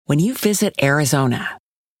When you visit Arizona,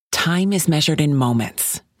 time is measured in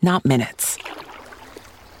moments, not minutes.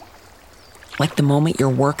 Like the moment your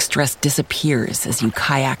work stress disappears as you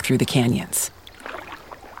kayak through the canyons.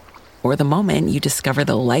 Or the moment you discover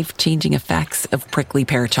the life-changing effects of prickly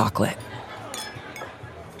pear chocolate.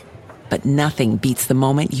 But nothing beats the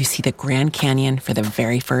moment you see the Grand Canyon for the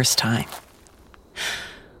very first time.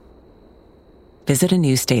 Visit a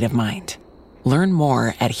new state of mind. Learn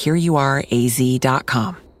more at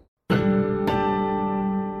hereyouareaz.com.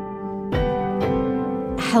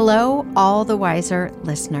 Hello, All the Wiser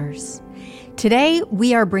listeners. Today,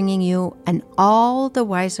 we are bringing you an All the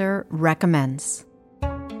Wiser Recommends.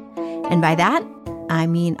 And by that, I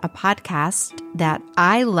mean a podcast that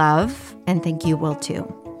I love and think you will too.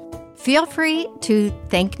 Feel free to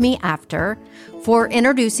thank me after for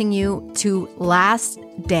introducing you to Last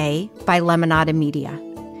Day by Lemonada Media.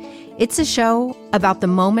 It's a show about the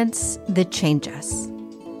moments that change us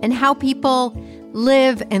and how people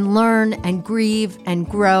live and learn and grieve and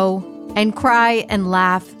grow and cry and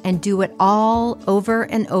laugh and do it all over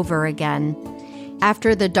and over again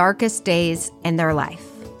after the darkest days in their life.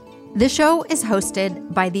 The show is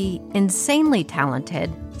hosted by the insanely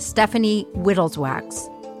talented Stephanie Whittleswax,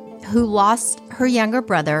 who lost her younger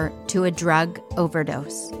brother to a drug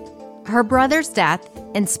overdose. Her brother's death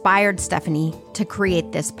inspired Stephanie to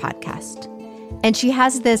create this podcast. And she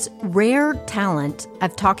has this rare talent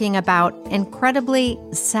of talking about incredibly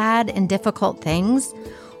sad and difficult things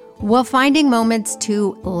while finding moments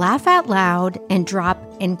to laugh out loud and drop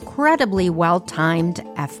incredibly well-timed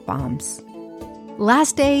F-bombs.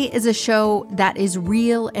 Last Day is a show that is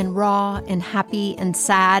real and raw and happy and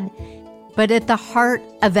sad, but at the heart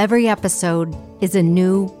of every episode is a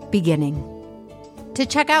new beginning. To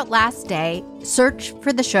check out Last Day, search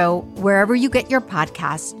for the show wherever you get your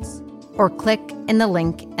podcasts, or click in the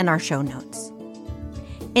link in our show notes.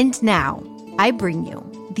 And now, I bring you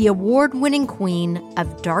the award-winning queen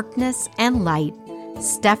of darkness and light,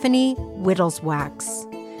 Stephanie Whittleswax,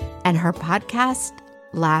 and her podcast,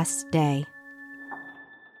 Last Day.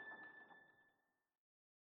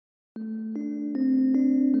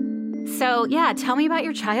 So, yeah, tell me about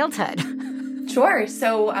your childhood. Sure.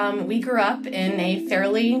 So we grew up in a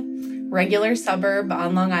fairly regular suburb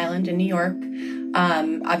on Long Island in New York.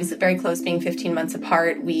 Obviously very close, being 15 months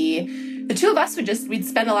apart. The two of us we'd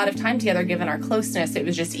spend a lot of time together given our closeness. It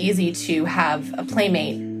was just easy to have a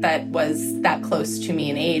playmate that was that close to me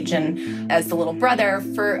in age. And as the little brother,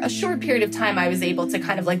 for a short period of time, I was able to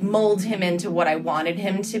kind of like mold him into what I wanted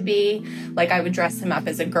him to be. Like I would dress him up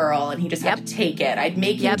as a girl and he just had to take it. I'd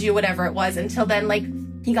make him do whatever it was until then, like,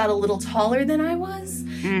 he got a little taller than I was.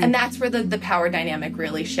 And that's where the power dynamic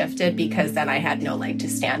really shifted, because then I had no leg to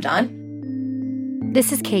stand on.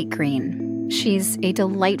 This is Kate Green. She's a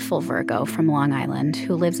delightful Virgo from Long Island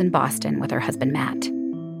who lives in Boston with her husband, Matt.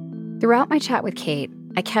 Throughout my chat with Kate,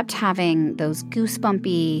 I kept having those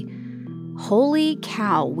goosebumpy, holy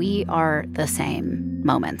cow, we are the same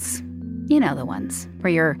moments. You know, the ones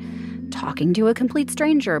where you're talking to a complete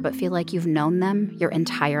stranger but feel like you've known them your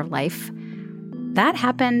entire life. That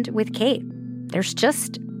happened with Kate. There's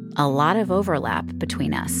just a lot of overlap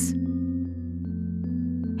between us.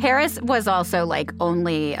 Harris was also like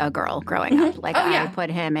only a girl growing up. Like I put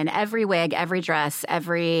him in every wig, every dress,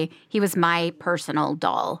 he was my personal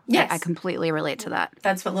doll. Yes. I completely relate to that.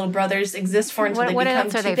 That's what little brothers exist for until they become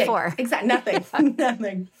too big. What else are they for? Exactly. Nothing.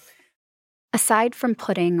 Nothing. Aside from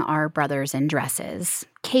putting our brothers in dresses,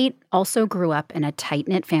 Kate also grew up in a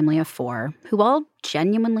tight-knit family of 4 who all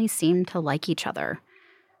genuinely seemed to like each other.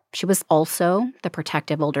 She was also the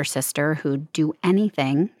protective older sister who'd do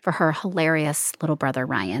anything for her hilarious little brother,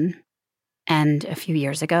 Ryan. And a few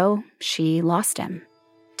years ago, she lost him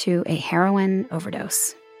to a heroin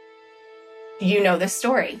overdose. You know the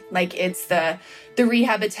story. Like, it's the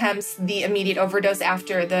rehab attempts, the immediate overdose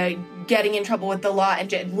after, the getting in trouble with the law,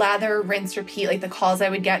 and lather, rinse, repeat, like the calls I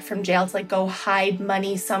would get from jail to like go hide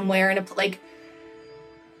money somewhere. And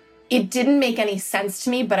it didn't make any sense to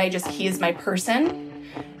me, but he is my person.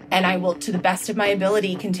 And I will, to the best of my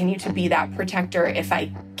ability, continue to be that protector if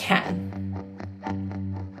I can.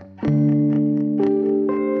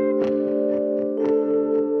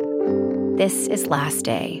 This is Last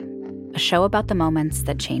Day, a show about the moments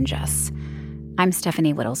that change us. I'm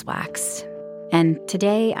Stephanie Whittleswax, and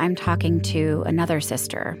today I'm talking to another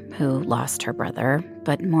sister who lost her brother,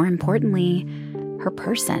 but more importantly, her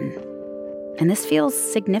person. And this feels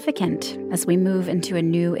significant as we move into a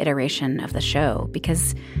new iteration of the show,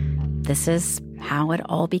 because this is how it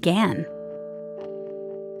all began.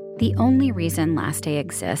 The only reason Last Day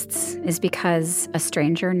exists is because a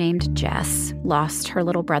stranger named Jess lost her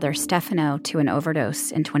little brother Stefano to an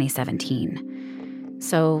overdose in 2017.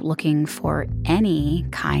 So looking for any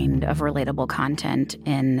kind of relatable content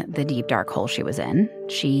in the deep, dark hole she was in,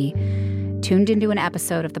 she tuned into an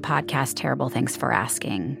episode of the podcast Terrible Thanks for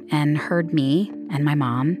Asking and heard me and my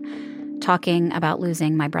mom talking about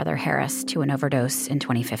losing my brother Harris to an overdose in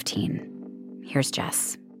 2015. Here's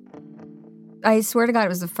Jess. I swear to God, it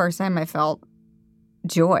was the first time I felt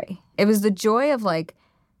joy. It was the joy of, like,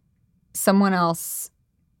 someone else.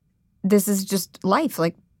 This is just life.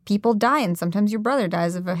 Like, people die, and sometimes your brother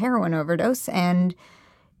dies of a heroin overdose, and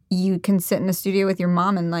you can sit in a studio with your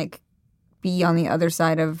mom and, like, be on the other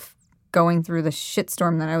side of going through the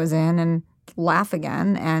shitstorm that I was in and laugh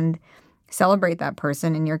again and celebrate that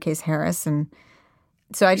person, in your case, Harris. And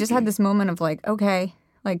so I just had this moment of, like, okay,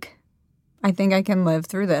 like, I think I can live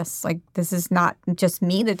through this. Like, this is not just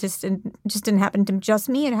me. That just didn't happen to just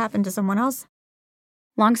me. It happened to someone else.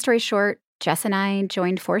 Long story short, Jess and I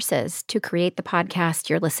joined forces to create the podcast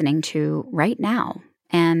you're listening to right now.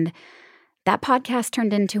 And that podcast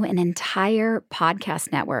turned into an entire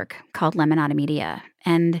podcast network called Lemonada Media.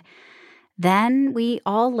 And then we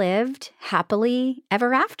all lived happily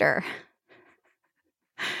ever after.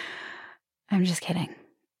 I'm just kidding.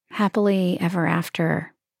 Happily ever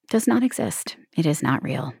after does not exist. It is not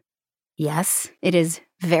real. Yes, it is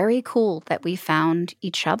very cool that we found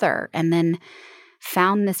each other and then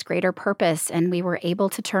found this greater purpose and we were able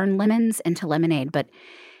to turn lemons into lemonade, but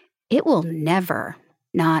it will never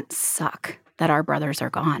not suck that our brothers are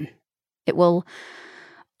gone. It will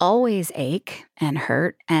always ache and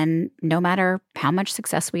hurt, and no matter how much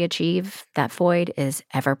success we achieve, that void is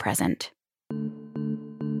ever present.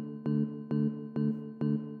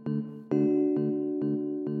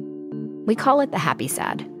 We call it the happy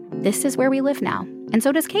sad. This is where we live now. And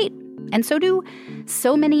so does Kate. And so do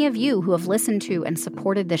so many of you who have listened to and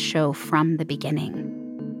supported this show from the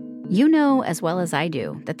beginning. You know as well as I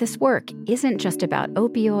do that this work isn't just about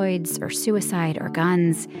opioids or suicide or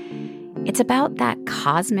guns. It's about that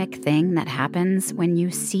cosmic thing that happens when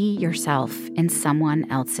you see yourself in someone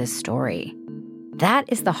else's story. That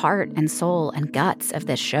is the heart and soul and guts of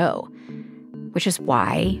this show. Which is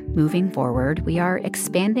why, moving forward, we are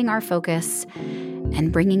expanding our focus and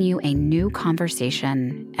bringing you a new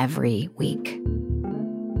conversation every week.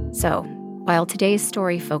 So, while today's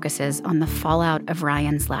story focuses on the fallout of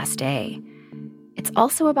Ryan's last day, it's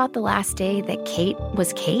also about the last day that Kate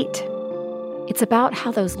was Kate. It's about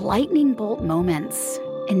how those lightning bolt moments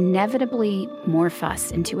inevitably morph us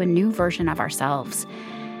into a new version of ourselves.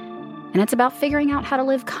 And it's about figuring out how to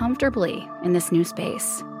live comfortably in this new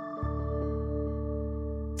space.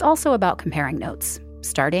 It's also about comparing notes,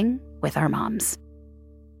 starting with our moms.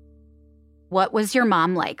 What was your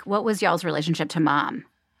mom like? What was y'all's relationship to mom?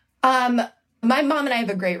 My mom and I have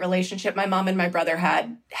a great relationship. My mom and my brother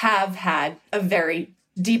have had a very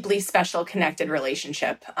deeply special, connected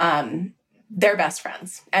relationship. They're best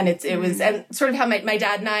friends. And it was and sort of how my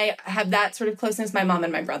dad and I have that sort of closeness. My mom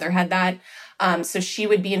and my brother had that. So she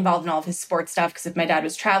would be involved in all of his sports stuff because if my dad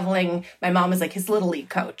was traveling, my mom was like his little league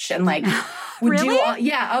coach and like would really? do all,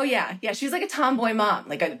 yeah, oh yeah, yeah. She was like a tomboy mom.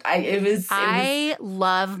 Like I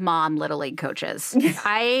love mom little league coaches.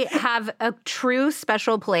 I have a true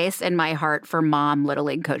special place in my heart for mom little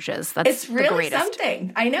league coaches. It's really the greatest.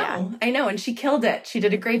 Something. I know, and she killed it. She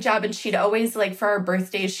did a great job, and she'd always like for our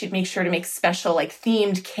birthdays, she'd make sure to make special like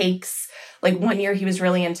themed cakes. Like one year he was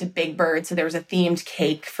really into Big Bird, so there was a themed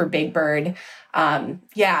cake for Big Bird.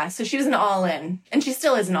 So she was an all-in, and she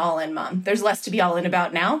still is an all-in mom. There's less to be all-in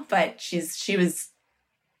about now, but she was.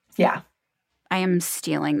 I am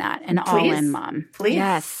stealing that, an all-in mom. Please.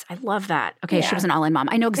 Yes, I love that. Okay, She was an all-in mom.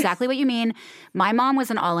 I know exactly what you mean. My mom was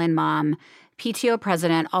an all-in mom, PTO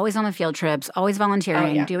president, always on the field trips, always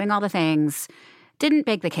volunteering, doing all the things. Didn't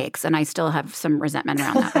bake the cakes, and I still have some resentment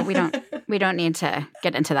around that, but we don't need to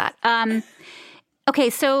get into that.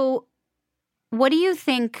 Okay, so what do you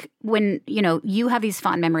think when, you have these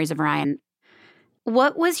fond memories of Ryan?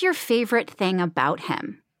 What was your favorite thing about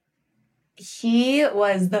him? He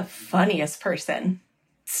was the funniest person,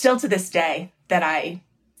 still to this day, that I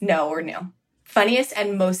know or knew. Funniest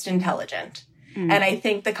and most intelligent. Mm. And I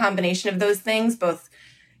think the combination of those things both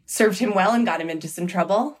served him well and got him into some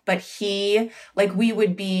trouble. But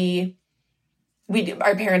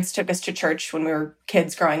our parents took us to church when we were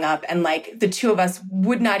kids growing up. And like the two of us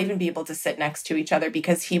would not even be able to sit next to each other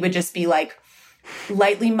because he would just be like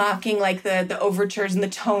lightly mocking like the overtures and the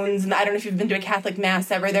tones. And I don't know if you've been to a Catholic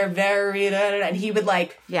mass ever. They're very, and he would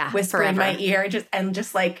like whisper forever in my ear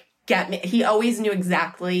just like get me. He always knew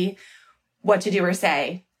exactly what to do or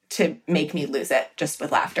say to make me lose it just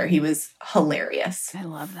with laughter. He was hilarious. I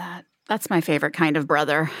love that. That's my favorite kind of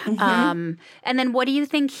brother. And then what do you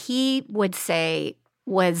think he would say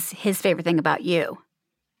was his favorite thing about you?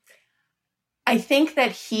 I think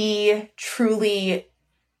that he truly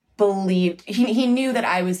believed, he knew that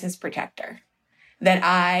I was his protector, that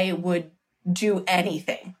I would do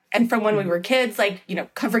anything. And from when we were kids, like, you know,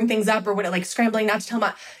 covering things up or what, like scrambling not to tell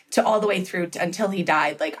him, to all the way through until he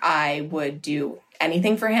died, like I would do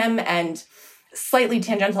anything for him. And slightly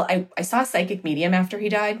tangential, I saw a psychic medium after he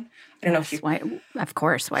died. I don't know if you... Why, of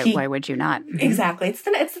course. Why would you not? Exactly. It's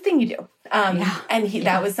the thing you do. And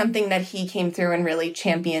that was something that he came through and really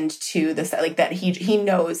championed to this, like that he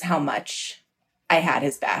knows how much I had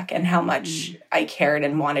his back and how much I cared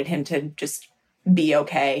and wanted him to just be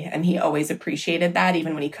okay. And he always appreciated that,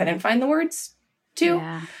 even when he couldn't find the words to.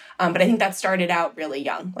 Yeah. But I think that started out really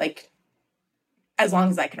young, like as long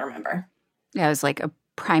as I can remember. Yeah, it was like a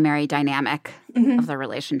primary dynamic of the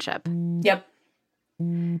relationship. Yep.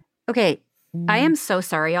 Okay. I am so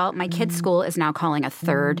sorry, y'all. My kid's school is now calling a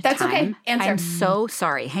third That's time. okay. Answer. I'm so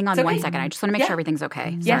sorry. Hang on It's okay. 1 second. I just want to make sure everything's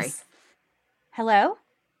okay. Yes. Sorry. Hello?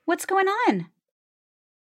 What's going on?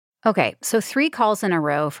 Okay, so 3 calls in a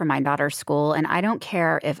row from my daughter's school, and I don't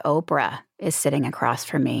care if Oprah is sitting across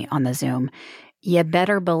from me on the Zoom. You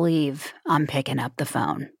better believe I'm picking up the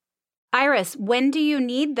phone. Iris, when do you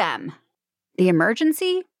need them? The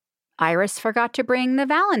emergency? Iris forgot to bring the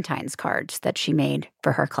Valentine's cards that she made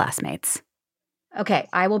for her classmates. Okay,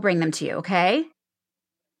 I will bring them to you, okay?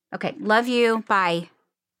 Okay, love you. Bye.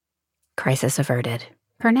 Crisis averted.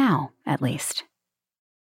 For now, at least.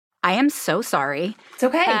 I am so sorry. It's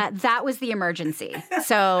okay. That was the emergency.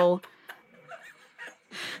 So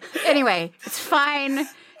anyway, it's fine.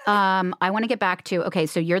 I want to get back to, okay,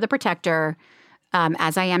 so you're the protector,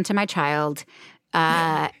 as I am to my child.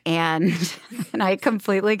 And I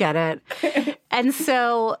completely get it. And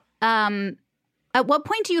so at what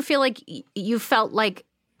point do you feel like you felt like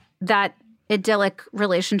that idyllic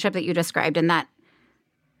relationship that you described and that,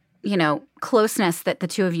 you know, closeness that the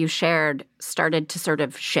two of you shared started to sort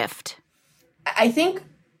of shift? I think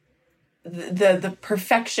the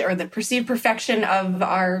perfection or the perceived perfection of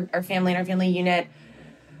our family and our family unit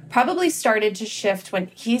probably started to shift when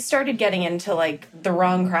he started getting into like the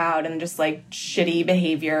wrong crowd and just like shitty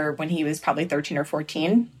behavior when he was probably 13 or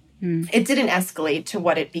 14. It didn't escalate to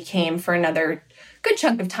what it became for another good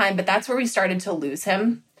chunk of time, but that's where we started to lose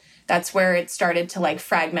him. That's where it started to like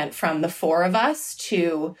fragment from the 4 of us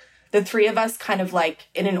to the 3 of us kind of like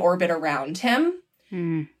in an orbit around him.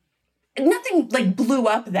 Nothing like blew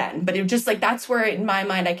up then, but it just like, that's where in my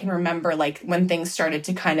mind, I can remember like when things started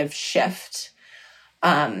to kind of shift.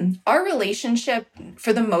 Our relationship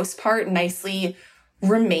for the most part nicely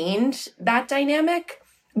remained that dynamic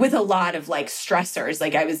with a lot of like stressors.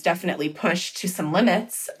 Like I was definitely pushed to some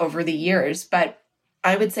limits over the years, but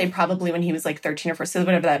I would say probably when he was like 13 or 14, so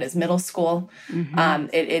whatever that is, middle school,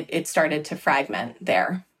 it started to fragment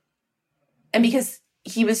there. And because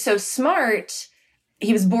he was so smart,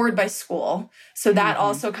 he was bored by school. So that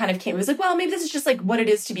also kind of came, it was like, well, maybe this is just like what it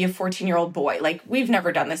is to be a 14-year-old boy. Like we've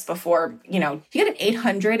never done this before. You know, he got an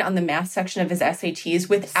 800 on the math section of his SATs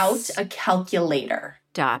without a calculator.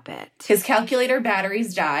 Stop it. His calculator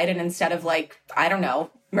batteries died. And instead of like, I don't know,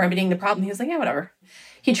 remedying the problem, he was like, yeah, whatever.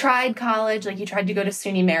 He tried college. Like he tried to go to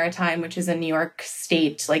SUNY Maritime, which is a New York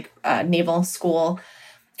State, like naval school.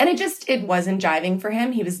 And it wasn't jiving for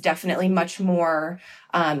him. He was definitely much more,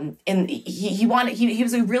 he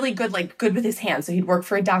was a really good with his hands. So he'd work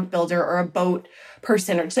for a dock builder or a boat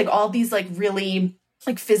person or just like all these like really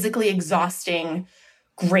like physically exhausting,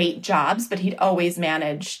 great jobs, but he'd always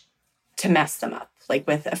manage to mess them up, like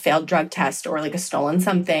with a failed drug test or like a stolen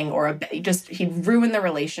something or he'd ruin the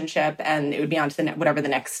relationship and it would be on to whatever the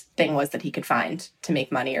next thing was that he could find to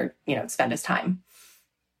make money or, you know, spend his time.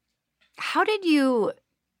 How did you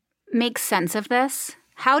make sense of this?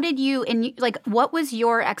 How did you, what was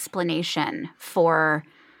your explanation for,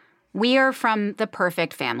 we are from the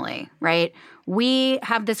perfect family, right? We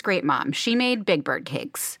have this great mom. She made Big Bird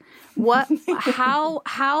cakes. How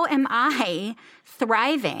am I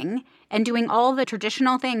thriving and doing all the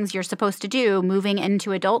traditional things you're supposed to do moving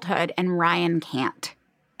into adulthood and Ryan can't?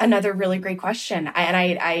 Another really great question.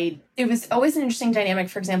 It was always an interesting dynamic.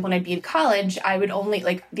 For example, when I'd be in college, I would only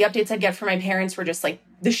like the updates I'd get from my parents were just like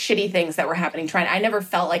the shitty things that were happening. I never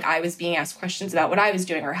felt like I was being asked questions about what I was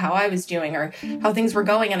doing or how I was doing or how things were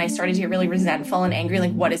going. And I started to get really resentful and angry.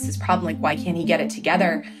 Like, what is his problem? Like, why can't he get it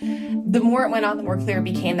together? The more it went on, the more clear it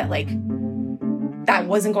became that like that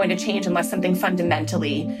wasn't going to change unless something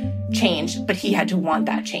fundamentally changed. But he had to want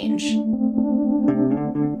that change.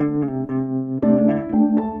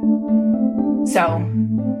 So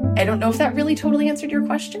I don't know if that really totally answered your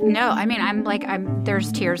question. No, I mean, there's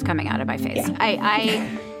tears coming out of my face.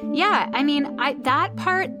 Yeah.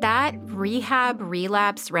 That rehab,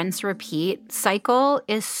 relapse, rinse, repeat cycle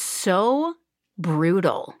is so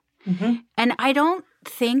brutal. Mm-hmm. And I don't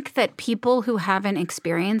think that people who haven't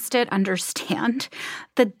experienced it understand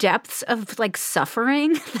the depths of like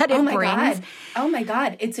suffering that it brings. Oh my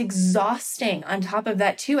God. It's exhausting on top of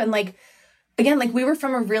that too. And like, again, like we were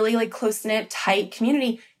from a really like close-knit, tight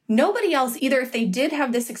community. Nobody else, either if they did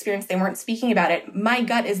have this experience, they weren't speaking about it. My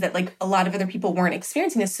gut is that like a lot of other people weren't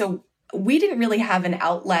experiencing this. So we didn't really have an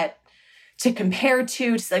outlet to compare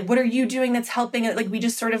to like, what are you doing that's helping it? Like we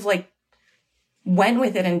just sort of like went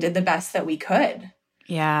with it and did the best that we could.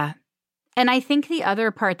 Yeah. And I think the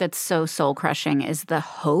other part that's so soul crushing is the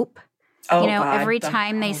hope. Oh, God, every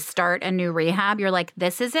time they start a new rehab, you're like,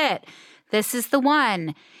 this is it. This is the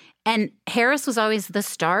one. And Harris was always the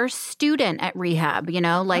star student at rehab,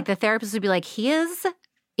 like the therapist would be like, he is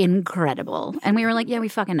incredible. And we were like, yeah, we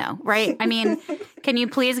fucking know, right? I mean, can you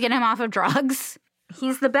please get him off of drugs?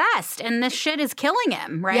 He's the best. And this shit is killing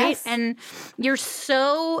him, right? Yes. And you're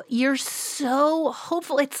so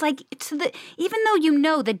hopeful. It's like, even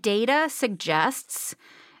though the data suggests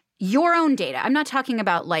your own data. I'm not talking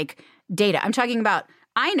about like data. I'm talking about,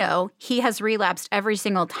 I know he has relapsed every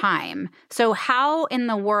single time. So how in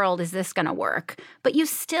the world is this going to work? But you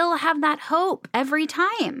still have that hope every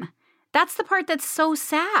time. That's the part that's so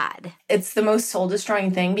sad. It's the most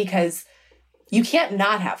soul-destroying thing because you can't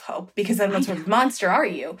not have hope because then what sort of monster are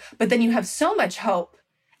you? But then you have so much hope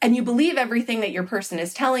and you believe everything that your person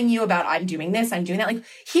is telling you about, I'm doing this, I'm doing that. Like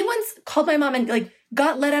he once called my mom and like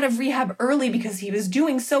got let out of rehab early because he was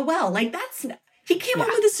doing so well. Like he came home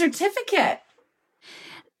with a certificate.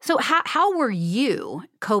 So how were you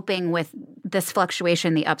coping with this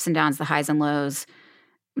fluctuation, the ups and downs, the highs and lows?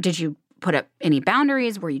 Did you put up any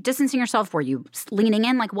boundaries? Were you distancing yourself? Were you leaning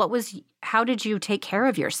in? Like how did you take care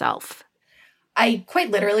of yourself? I quite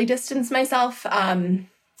literally distanced myself. I think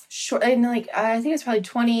it was probably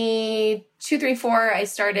 22, 3, 4. I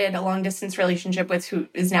started a long distance relationship with who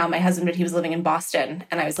is now my husband, but he was living in Boston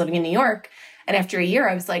and I was living in New York. And after a year,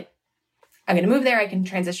 I was like, I'm going to move there. I can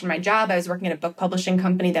transition my job. I was working at a book publishing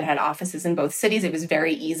company that had offices in both cities. It was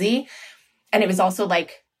very easy. And it was also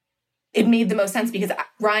like, it made the most sense because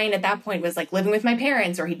Ryan at that point was like living with my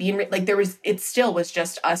parents or he'd be in, like it still was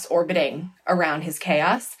just us orbiting around his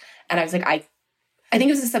chaos. And I was like, I think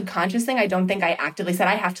it was a subconscious thing. I don't think I actively said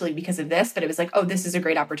I have to leave because of this, but it was like, oh, this is a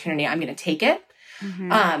great opportunity. I'm going to take it.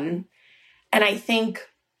 Mm-hmm. And I think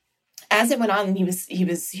as it went on,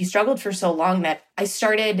 he struggled for so long that I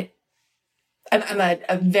started, I'm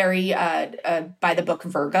a very by the book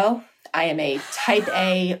Virgo. I am a type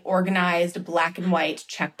A, organized, black and white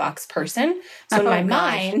checkbox person. So in my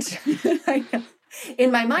mind,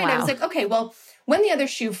 I was like, okay, well, when the other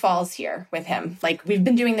shoe falls here with him, like we've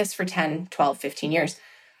been doing this for 10, 12, 15 years,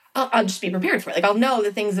 I'll just be prepared for it. Like I'll know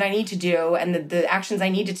the things that I need to do and the actions I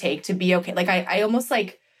need to take to be okay. Like I almost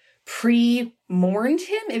like pre-mourned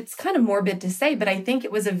him. It's kind of morbid to say, but I think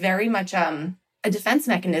it was a very much a defense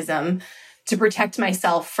mechanism to protect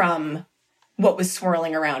myself from what was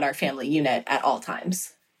swirling around our family unit at all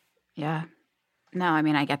times. Yeah. No, I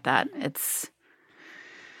mean, I get that.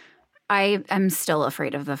 I am still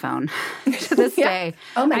afraid of the phone to this day.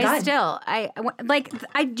 Oh my God.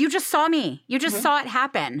 You just saw me. You just saw it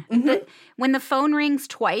happen. Mm-hmm. When the phone rings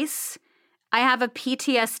twice, I have a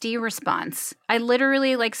PTSD response. I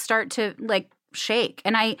literally start to shake.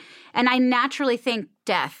 And I naturally think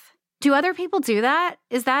death. Do other people do that?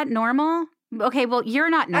 Is that normal? Okay, well, you're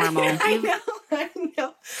not normal. I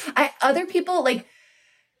know. Other people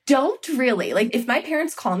don't really. If my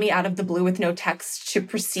parents call me out of the blue with no text to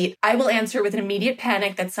proceed, I will answer with an immediate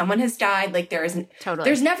panic that someone has died. There's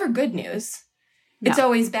never good news. No. It's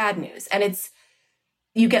always bad news. And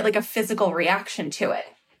you get a physical reaction to it.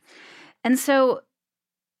 And so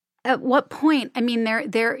at what point, I mean,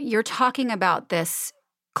 you're talking about this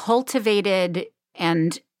cultivated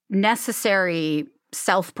and necessary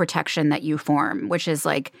self-protection that you form, which is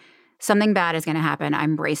something bad is going to happen.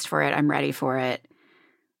 I'm braced for it. I'm ready for it.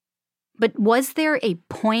 But was there a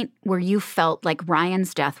point where you felt like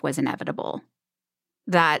Ryan's death was inevitable?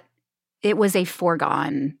 That it was a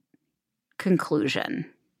foregone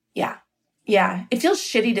conclusion? Yeah. Yeah. It feels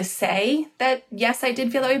shitty to say that, yes, I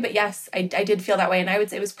did feel that way, but yes, I did feel that way. And I would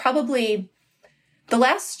say it was probably the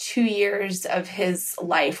last 2 years of his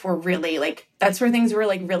life were really that's where things were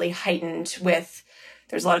really heightened with,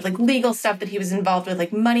 there's a lot of legal stuff that he was involved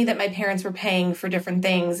with, money that my parents were paying for different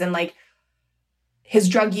things. And his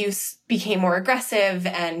drug use became more aggressive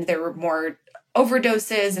and there were more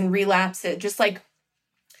overdoses and relapses, just like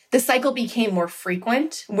the cycle became more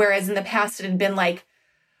frequent. Whereas in the past, it had been like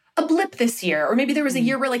a blip this year, or maybe there was a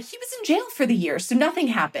year where like he was in jail for the year, so nothing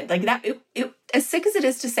happened. Like that, it as sick as it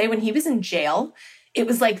is to say, when he was in jail, it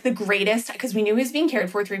was like the greatest, because we knew he was being cared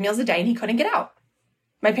for 3 meals a day and he couldn't get out.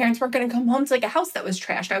 My parents weren't going to come home to like a house that was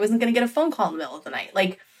trashed. I wasn't going to get a phone call in the middle of the night.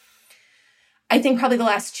 Like, I think probably the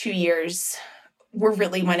last 2 years were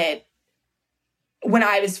really when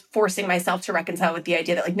I was forcing myself to reconcile with the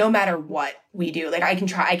idea that like, no matter what we do, like I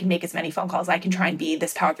can make as many phone calls. I can try and be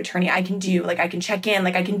this power of attorney. I can check in,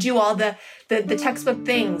 like I can do all the textbook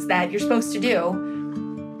things that you're supposed to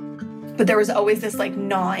do. But there was always this like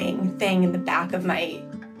gnawing thing in the back of my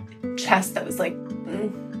chest that was like,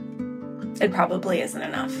 it probably isn't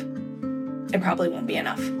enough. It probably won't be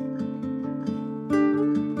enough.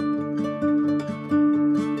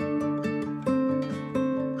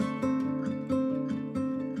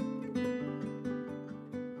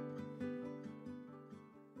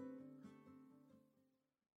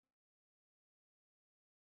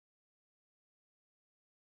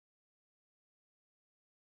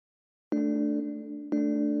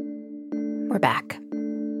 We're back.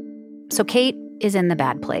 So Kate is in the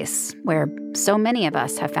bad place, where so many of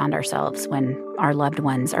us have found ourselves when our loved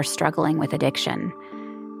ones are struggling with addiction.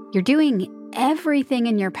 You're doing everything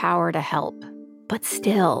in your power to help, but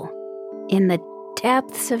still, in the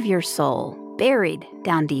depths of your soul, buried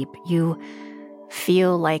down deep, you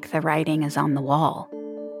feel like the writing is on the wall.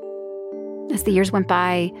 As the years went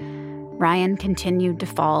by, Ryan continued to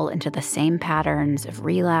fall into the same patterns of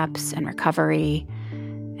relapse and recovery,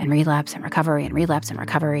 and relapse and recovery and relapse and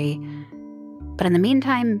recovery. But in the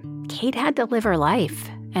meantime, Kate had to live her life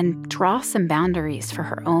and draw some boundaries for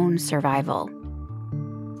her own survival.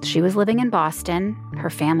 She was living in Boston, her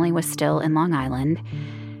family was still in Long Island,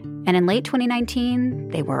 and in late 2019,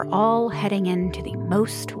 they were all heading into the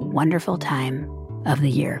most wonderful time of the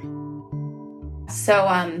year. So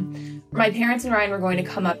my parents and Ryan were going to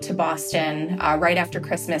come up to Boston right after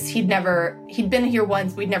Christmas. He'd been here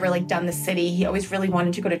once. We'd never like done the city. He always really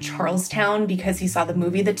wanted to go to Charlestown because he saw the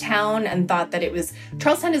movie The Town and thought that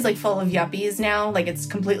Charlestown is like full of yuppies now. Like it's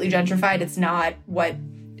completely gentrified. It's not what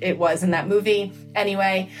it was in that movie.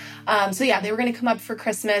 Anyway, so yeah, they were going to come up for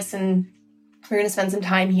Christmas and we were going to spend some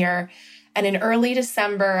time here. And in early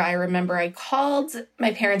December, I remember I called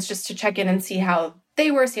my parents just to check in and see how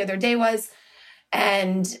they were, see how their day was.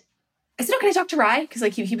 And I said, "Oh, can I talk to Rye?" Because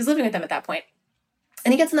like he was living with them at that point.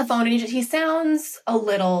 And he gets on the phone and he sounds a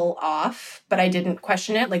little off, but I didn't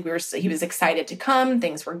question it. Like he was excited to come.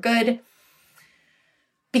 Things were good.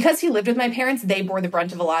 Because he lived with my parents, they bore the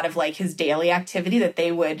brunt of a lot of like his daily activity that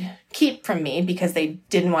they would keep from me because they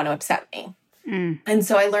didn't want to upset me. And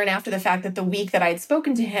so I learned after the fact that the week that I had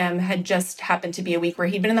spoken to him had just happened to be a week where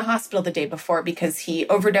he'd been in the hospital the day before because he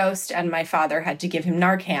overdosed and my father had to give him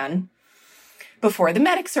Narcan before the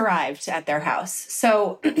medics arrived at their house.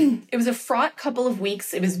 So it was a fraught couple of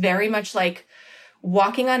weeks. It was very much like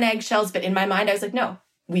walking on eggshells. But in my mind, I was like, no,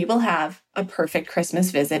 we will have a perfect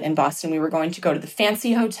Christmas visit in Boston. We were going to go to the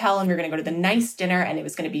fancy hotel and we were going to go to the nice dinner and it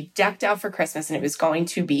was going to be decked out for Christmas and it was going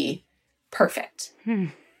to be perfect.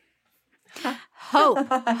 Hope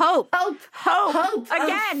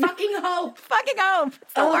again. Fucking hope.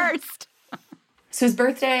 It's the worst. So his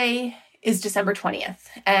birthday is December 20th.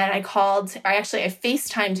 And I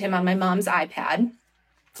FaceTimed him on my mom's iPad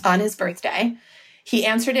on his birthday. He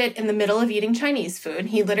answered it in the middle of eating Chinese food.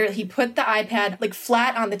 He put the iPad like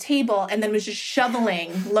flat on the table and then was just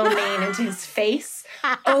shoveling lo mein into his face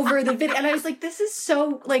over the video. And I was like, this is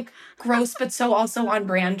so like gross, but so also on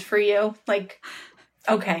brand for you. Like,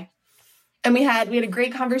 okay. And we had a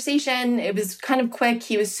great conversation. It was kind of quick.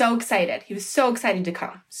 He was so excited. He was so excited to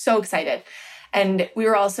come. So excited. And we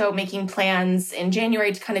were also making plans in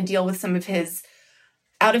January to kind of deal with some of his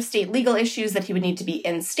out-of-state legal issues that he would need to be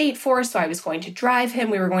in state for. So I was going to drive him.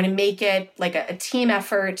 We were going to make it like a team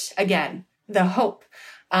effort. Again, the hope.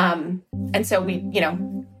 And so we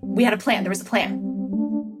had a plan. There was a plan.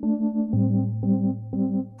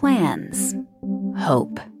 Plans.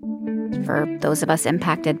 Hope. For those of us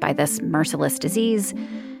impacted by this merciless disease,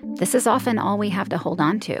 this is often all we have to hold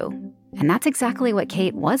on to. And that's exactly what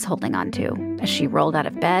Kate was holding on to as she rolled out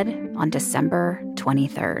of bed on December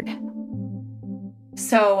 23rd.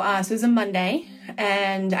 So it was a Monday,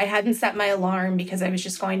 and I hadn't set my alarm because I was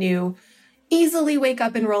just going to easily wake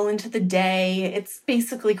up and roll into the day. It's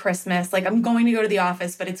basically Christmas. Like, I'm going to go to the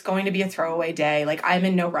office, but it's going to be a throwaway day. Like, I'm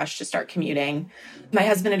in no rush to start commuting. My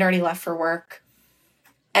husband had already left for work.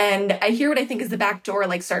 And I hear what I think is the back door,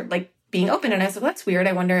 like, start, like, being open. And I was like, that's weird.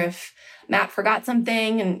 I wonder if Matt forgot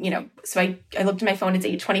something. And, so I looked at my phone. It's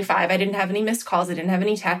 8:25. I didn't have any missed calls. I didn't have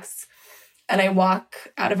any texts. And I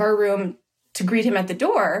walk out of our room to greet him at the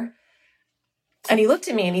door. And he looked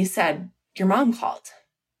at me and he said, your mom called.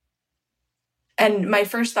 And my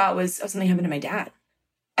first thought was, oh, something happened to my dad.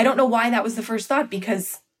 I don't know why that was the first thought,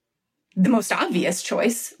 because the most obvious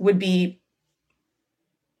choice would be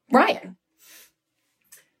Ryan.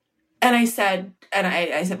 And I said,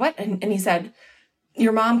 what? And he said,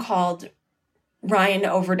 your mom called, Ryan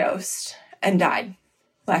overdosed and died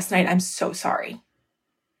last night. I'm so sorry.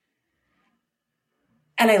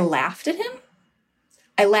 And I laughed at him.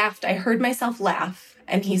 I laughed. I heard myself laugh.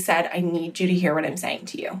 And he said, I need you to hear what I'm saying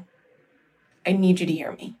to you. I need you to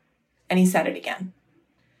hear me. And he said it again.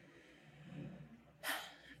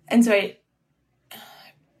 And so I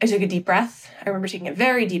took a deep breath. I remember taking a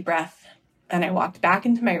very deep breath. And I walked back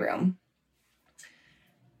into my room.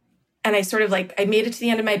 And I sort of I made it to the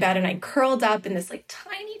end of my bed and I curled up in this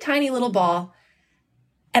tiny, tiny little ball.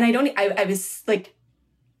 And I was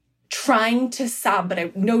trying to sob, but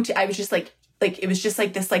I was just it was just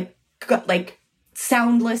this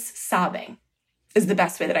soundless sobbing is the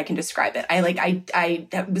best way that I can describe it. I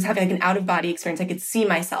was having an out of body experience. I could see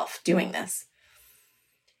myself doing this.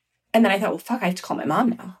 And then I thought, well, fuck, I have to call my mom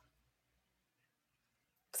now.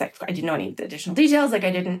 Because I didn't know any additional details. We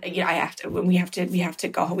have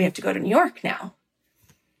to go to New York now.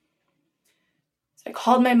 So I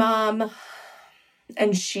called my mom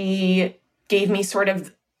and she gave me sort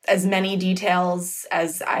of as many details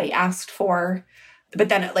as I asked for. But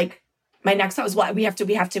then my next thought was, well, we have to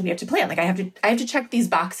plan. I have to check these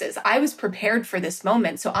boxes. I was prepared for this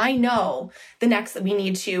moment. So I know the next that I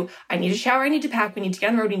need to shower, I need to pack, we need to get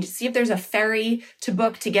on the road, we need to see if there's a ferry to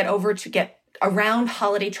book to get around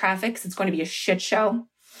holiday traffic. So it's going to be a shit show.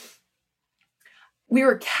 We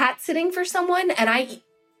were cat sitting for someone. And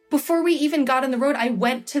before we even got on the road, I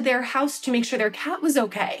went to their house to make sure their cat was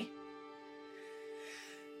okay.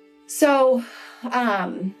 So,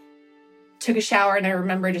 took a shower, and I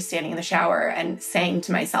remember just standing in the shower and saying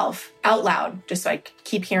to myself out loud, just so I could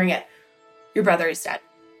keep hearing it, your brother is dead.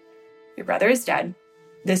 Your brother is dead.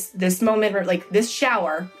 This moment, or this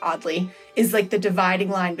shower, oddly, is the dividing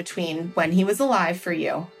line between when he was alive for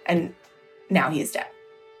you and now he's dead.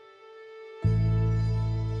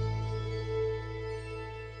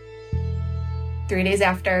 Three days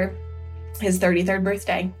after his 33rd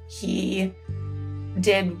birthday, he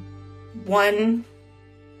did one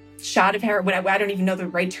shot of heroin. I don't even know the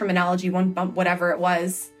right terminology, one bump, whatever it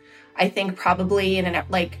was. I think probably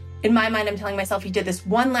in my mind, I'm telling myself he did this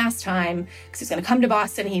one last time because he's going to come to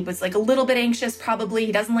Boston. He was a little bit anxious, probably.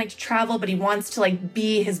 He doesn't like to travel, but he wants to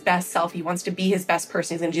be his best self. He wants to be his best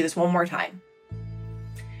person. He's going to do this one more time.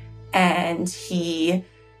 And he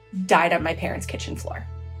died on my parents' kitchen floor.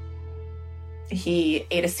 He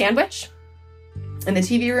ate a sandwich in the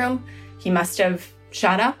TV room. He must have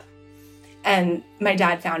shot up. And my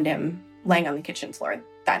dad found him laying on the kitchen floor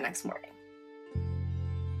that next morning.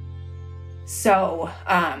 So,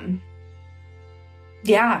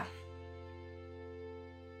 yeah.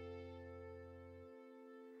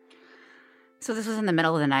 So this was in the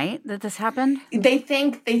middle of the night that this happened? They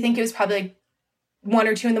think it was probably 1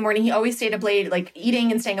 or 2 in the morning. He always stayed up late,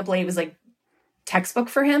 eating and staying up late was textbook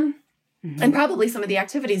for him. Mm-hmm. And probably some of the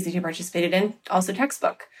activities that he participated in, also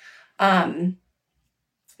textbook.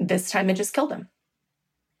 This time it just killed him.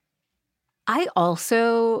 I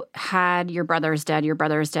also had your brother's dead, your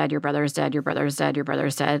brother's dead, your brother's dead, your brother's dead, your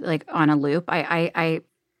brother's dead, on a loop. It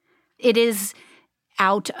is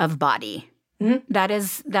out of body. Mm-hmm. That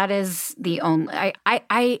is the only,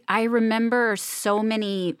 I remember so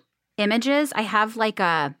many images. I have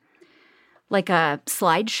a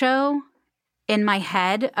slideshow in my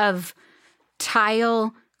head of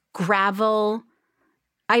tile, gravel.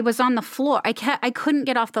 I was on the floor. I couldn't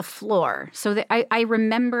get off the floor. So I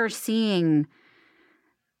remember seeing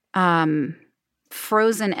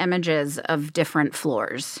frozen images of different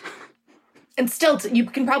floors. And still, you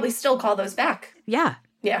can probably still call those back. Yeah.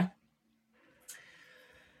 Yeah.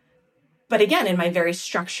 But again, in my very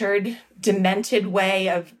structured, demented way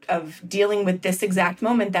of dealing with this exact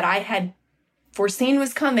moment that I had foreseen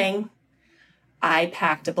was coming, I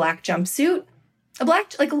packed a black jumpsuit, a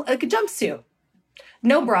jumpsuit.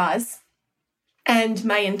 No bras, and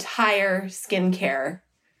my entire skincare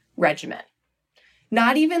regimen.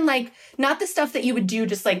 Not even not the stuff that you would do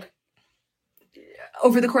just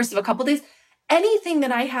over the course of a couple days. Anything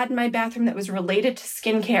that I had in my bathroom that was related to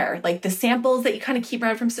skincare, the samples that you kind of keep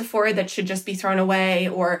around from Sephora that should just be thrown away,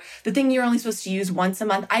 or the thing you're only supposed to use once a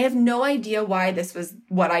month. I have no idea why this was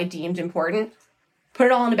what I deemed important. put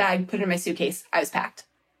it all in a bag, put it in my suitcase. I was packed.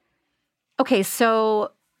 Okay,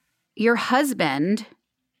 so your husband,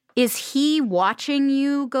 is he watching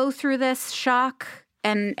you go through this shock?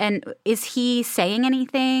 And is he saying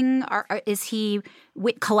anything? Or is he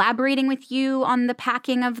collaborating with you on the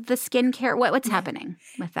packing of the skincare? What's happening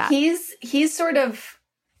with that? He's sort of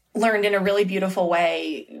learned in a really beautiful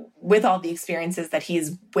way with all the experiences that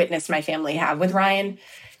he's witnessed my family have with Ryan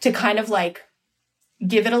to kind of like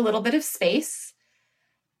give it a little bit of space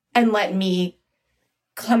and let me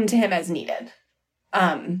come to him as needed.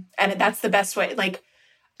 And that's the best way. Like,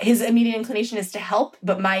 his immediate inclination is to help,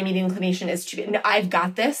 but my immediate inclination is to, no, I've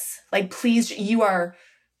got this. Like, please, you are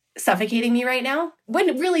suffocating me right now.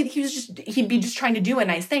 When really he'd be just trying to do a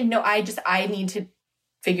nice thing. No, I need to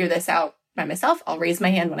figure this out by myself. I'll raise my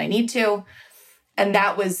hand when I need to. And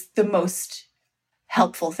that was the most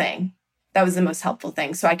helpful thing.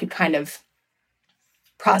 So I could kind of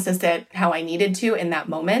process it how I needed to in that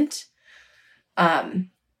moment. And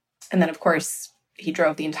then, of course, he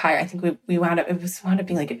drove the entire, I think we wound up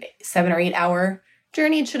being like a 7 or 8 hour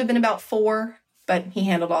journey. It should have been about 4, but he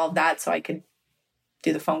handled all of that so I could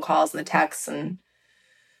do the phone calls and the texts and.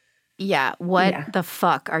 Yeah. What the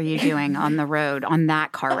fuck are you doing on the road on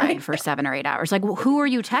that car ride for 7 or 8 hours? Like, who are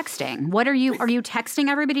you texting? Are you texting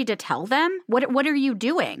everybody to tell them? What are you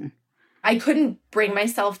doing? I couldn't bring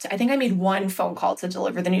myself to, I think I made 1 phone call to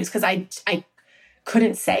deliver the news because I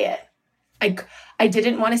couldn't say it. I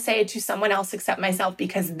didn't want to say it to someone else except myself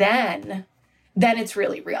because then it's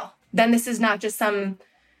really real. Then this is not just some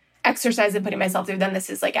exercise of putting myself through. Then this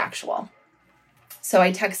is like actual. So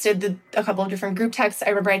I texted a couple of different group texts. I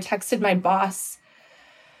remember I texted my boss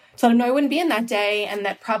to let him know I wouldn't be in that day and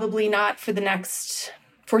that probably not for the next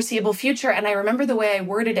foreseeable future. And I remember the way I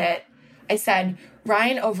worded it. I said,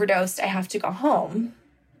 Ryan overdosed. I have to go home.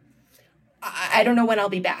 I don't know when I'll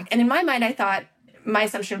be back. And in my mind, I thought, my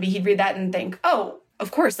assumption would be he'd read that and think, oh,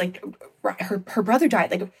 of course, like her brother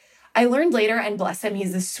died. Like, I learned later, and bless him,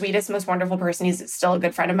 he's the sweetest, most wonderful person. He's still a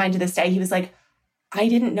good friend of mine to this day. He was like, I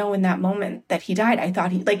didn't know in that moment that he died. I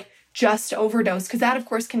thought he like just overdosed. Because that, of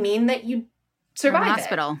course, can mean that you survived. You're in the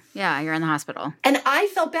hospital. Yeah, you're in the hospital. And I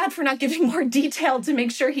felt bad for not giving more detail to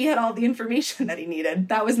make sure he had all the information that he needed.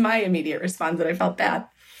 That was my immediate response, that I felt bad.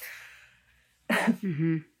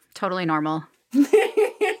 Mm-hmm. Totally normal.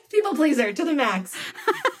 People pleaser to the max.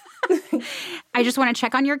 I just want to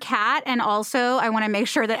check on your cat, and also I want to make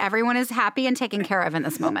sure that everyone is happy and taken care of in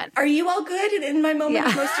this moment. Are you all good in my moment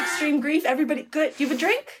of most extreme grief? Everybody good? Do you have a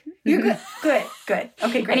drink? You're good? Good.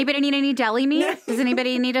 Okay, great. Anybody need any deli meat? Does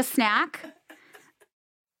anybody need a snack?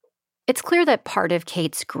 It's clear that part of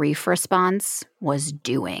Kate's grief response was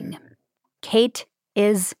doing. Kate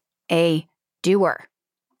is a doer.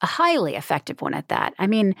 A highly effective one at that. I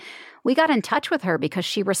mean, we got in touch with her because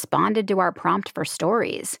she responded to our prompt for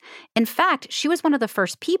stories. In fact, she was one of the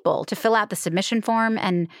first people to fill out the submission form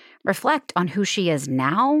and reflect on who she is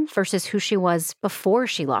now versus who she was before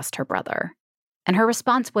she lost her brother. And her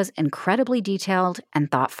response was incredibly detailed and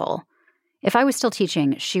thoughtful. If I was still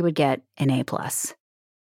teaching, she would get an A+.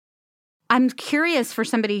 I'm curious, for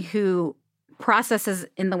somebody who processes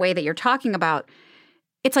in the way that you're talking about,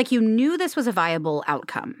 it's like you knew this was a viable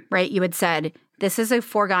outcome, right? You had said, this is a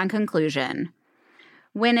foregone conclusion.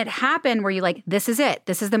 When it happened, were you like, this is it.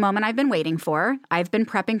 This is the moment I've been waiting for. I've been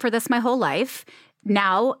prepping for this my whole life.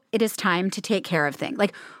 Now it is time to take care of things.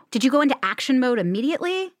 Like, did you go into action mode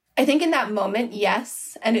immediately? I think in that moment,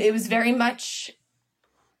 yes. And it was very much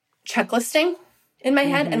checklisting in my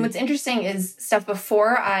head. And what's interesting is stuff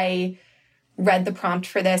before I read the prompt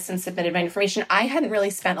for this and submitted my information, I hadn't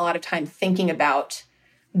really spent a lot of time thinking about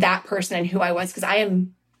that person and who I was, because I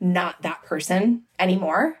am not that person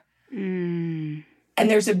anymore. And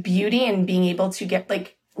there's a beauty in being able to get,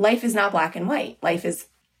 like, life is not black and white. Life is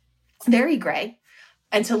very gray.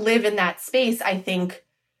 And to live in that space, I think,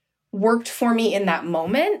 worked for me in that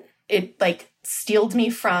moment. It, like, steeled me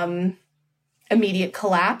from immediate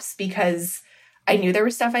collapse because I knew there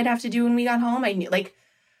was stuff I'd have to do when we got home. I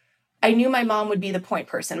knew my mom would be the point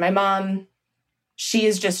person. My mom,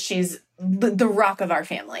 she's the rock of our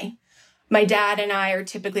family. My dad and I are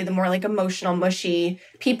typically the more like emotional, mushy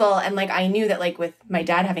people. And like, I knew that like with my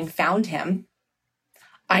dad having found him,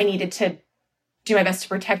 I needed to do my best to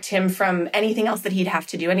protect him from anything else that he'd have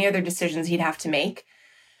to do, any other decisions he'd have to make.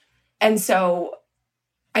 And so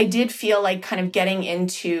I did feel like kind of getting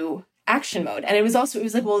into action mode. And it was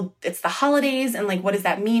like, well, it's the holidays. And like, what does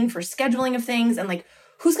that mean for scheduling of things? And like,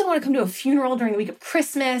 who's going to want to come to a funeral during the week of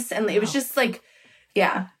Christmas? And it was just like,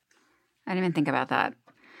 yeah. I didn't even think about that.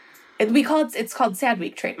 It's called Sad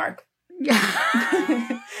Week trademark.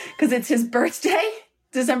 Yeah. Because it's his birthday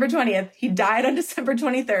December 20th. He died on December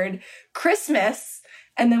 23rd. Christmas,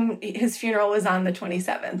 and then his funeral was on the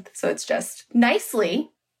 27th. So it's just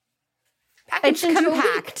nicely packaged into a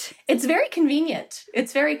week. It's very convenient.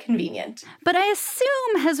 It's very convenient. But I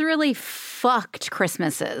assume has really fucked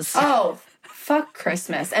Christmases. Oh, fuck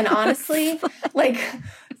Christmas. And honestly, like,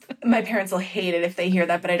 my parents will hate it if they hear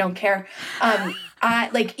that, but I don't care.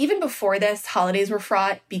 Even before this, holidays were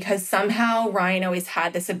fraught because somehow Ryan always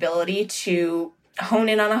had this ability to hone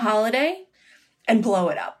in on a holiday and blow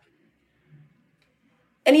it up.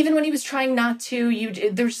 And even when he was trying not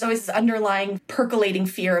to, there's always this underlying percolating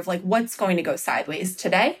fear of like, what's going to go sideways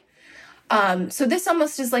today? So this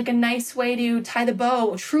almost is like a nice way to tie the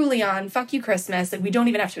bow truly on fuck you Christmas. Like, we don't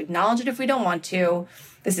even have to acknowledge it if we don't want to.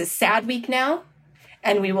 This is sad week now,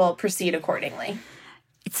 and we will proceed accordingly.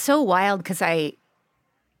 It's so wild because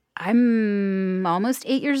I'm almost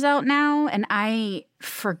 8 years out now, and I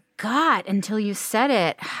forgot until you said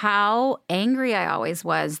it how angry I always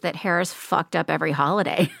was that Harris fucked up every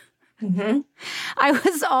holiday. Mm-hmm. I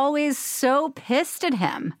was always so pissed at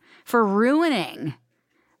him for ruining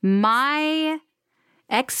my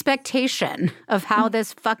expectation of how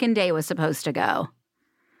this fucking day was supposed to go.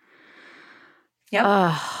 Yep.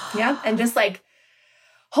 Yeah. And just like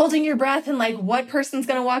holding your breath and like, what person's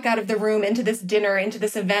going to walk out of the room into this dinner, into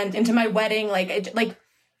this event, into my wedding? Like,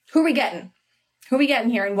 who are we getting? Who are we getting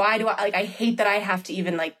here? And why do I hate that I have to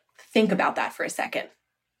even like think about that for a second.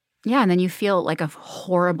 Yeah. And then you feel like a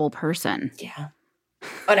horrible person. Yeah.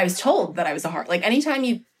 And I was told that I was anytime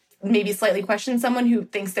you maybe slightly question someone who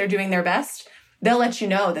thinks they're doing their best, they'll let you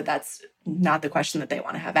know that that's not the question that they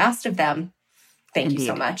want to have asked of them. Thank you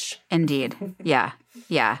so much. Indeed. Yeah.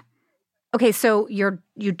 Yeah. Okay. So you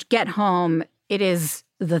get home. It is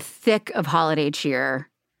the thick of holiday cheer.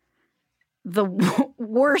 The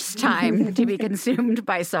worst time to be consumed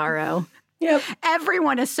by sorrow. Yep.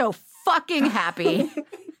 Everyone is so fucking happy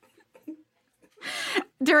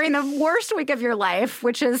during the worst week of your life,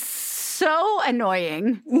 which is so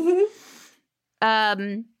annoying.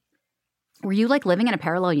 Mm-hmm. Were you like living in a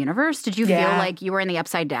parallel universe? Did you feel like you were in the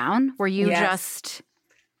Upside Down? Were you just...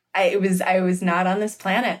 I was not on this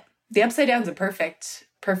planet. The Upside Down's a perfect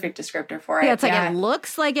descriptor for it. Yeah, it's like it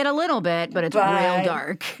looks like it a little bit, but it's real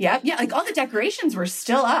dark. Yeah, like all the decorations were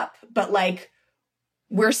still up, but like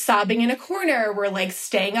we're sobbing in a corner. We're like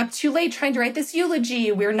staying up too late trying to write this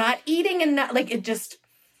eulogy. We're not eating and not like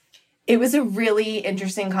it was a really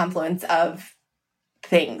interesting confluence of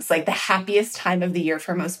things, like the happiest time of the year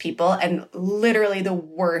for most people and literally the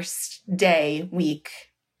worst week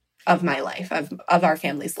of my life, of our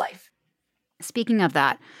family's life. Speaking of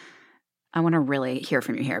that, I want to really hear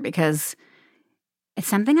from you here because it's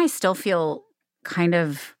something I still feel kind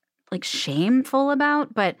of like shameful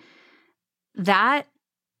about, but that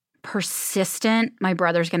persistent, my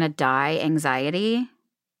brother's going to die anxiety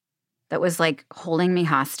that was like holding me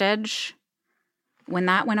hostage, when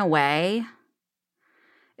that went away,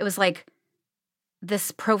 it was like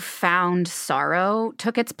this profound sorrow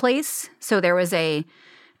took its place. So there was I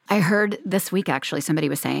heard this week actually, somebody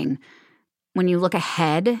was saying, when you look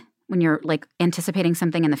ahead, when you're like anticipating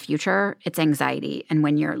something in the future, it's anxiety. And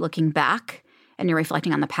when you're looking back and you're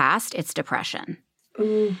reflecting on the past, it's depression.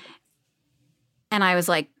 Ooh. And I was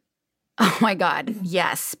like, oh my God,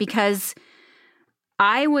 yes. Because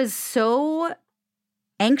I was so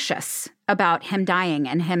anxious about him dying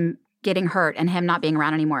and him getting hurt and him not being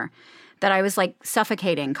around anymore that I was like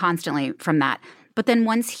suffocating constantly from that. But then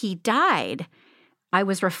once he died, I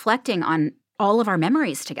was reflecting on all of our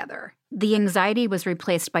memories together. The anxiety was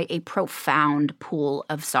replaced by a profound pool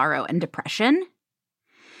of sorrow and depression.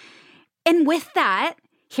 And with that,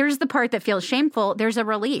 here's the part that feels shameful. There's a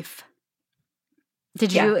relief.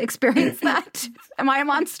 Did you experience that? Am I a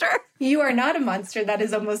monster? You are not a monster. That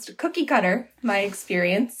is almost cookie cutter, my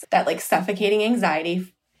experience. That like suffocating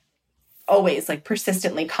anxiety, always like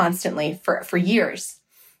persistently, constantly for years.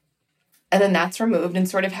 And then that's removed and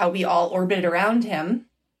sort of how we all orbited around him.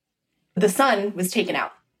 The sun was taken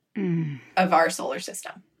out of our solar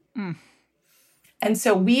system. And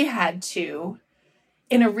so we had to,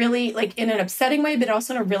 in a really, like in an upsetting way, but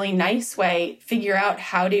also in a really nice way, figure out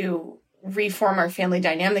how to reform our family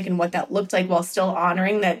dynamic and what that looked like while still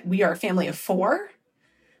honoring that we are a family of 4.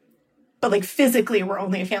 But like physically, we're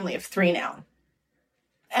only a family of 3 now.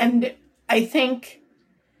 And I think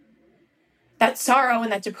that sorrow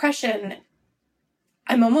and that depression,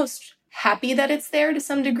 I'm almost happy that it's there to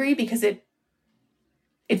some degree because it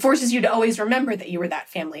forces you to always remember that you were that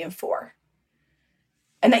family of 4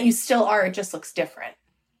 and that you still are. It just looks different.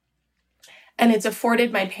 And it's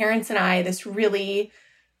afforded my parents and I this really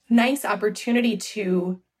nice opportunity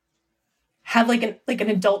to have like an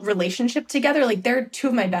adult relationship together. Like they're two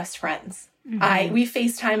of my best friends. Mm-hmm. We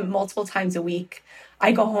FaceTime multiple times a week.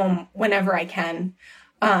 I go home whenever I can.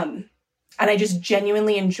 And I just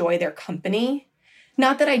genuinely enjoy their company.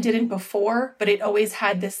 Not that I didn't before, but it always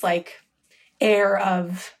had this like air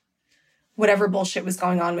of whatever bullshit was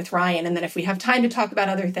going on with Ryan. And then if we have time to talk about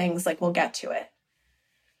other things, like we'll get to it.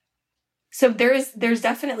 So there's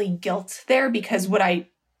definitely guilt there because I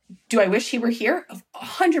wish he were here?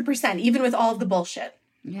 100%, even with all of the bullshit.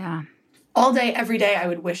 Yeah. All day, every day, I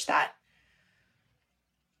would wish that.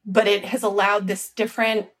 But it has allowed this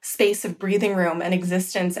different space of breathing room and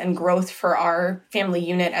existence and growth for our family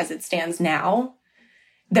unit as it stands now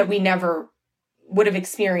that we never would have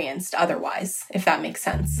experienced otherwise, if that makes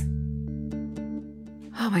sense.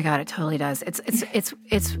 Oh my God, it totally does.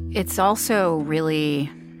 It's also really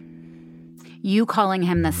you calling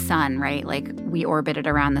him the sun, right? Like we orbited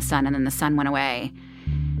around the sun and then the sun went away.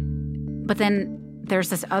 But then there's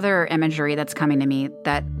this other imagery that's coming to me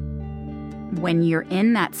that when you're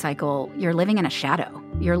in that cycle, you're living in a shadow.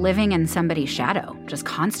 You're living in somebody's shadow just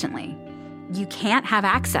constantly. You can't have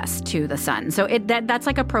access to the sun. So that's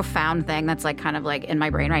like a profound thing that's like kind of like in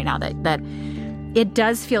my brain right now that it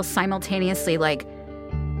does feel simultaneously like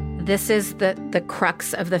this is the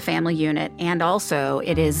crux of the family unit, and also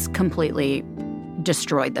it is completely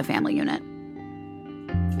destroyed the family unit.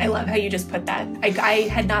 I love how you just put that. I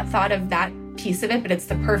had not thought of that piece of it, but it's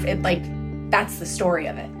the perfect, like, that's the story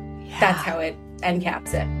of it. Yeah. That's how it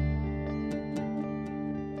encaps it.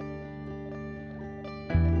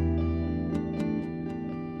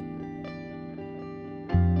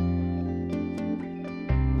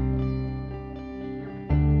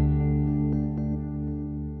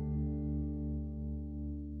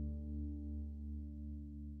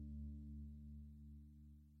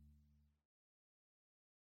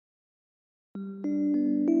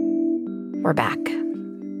 We're back.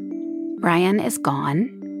 Ryan is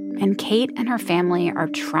gone, and Kate and her family are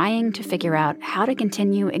trying to figure out how to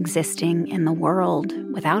continue existing in the world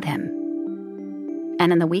without him.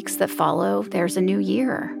 And in the weeks that follow, there's a new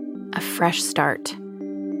year, a fresh start.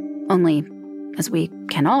 Only, as we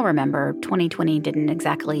can all remember, 2020 didn't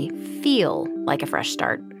exactly feel like a fresh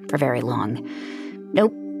start for very long.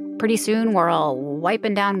 Nope, pretty soon we're all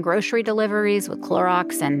wiping down grocery deliveries with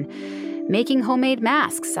Clorox and making homemade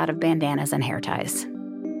masks out of bandanas and hair ties.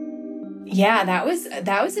 Yeah, that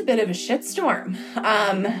was a bit of a shitstorm.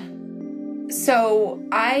 So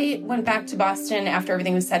I went back to Boston after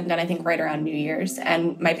everything was said and done, I think right around New Year's.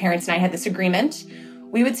 And my parents and I had this agreement.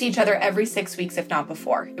 We would see each other every 6 weeks, if not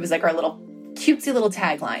before. It was like our little cutesy little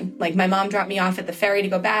tagline. Like my mom dropped me off at the ferry to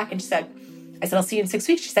go back and I said, I'll see you in 6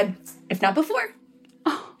 weeks. She said, if not before.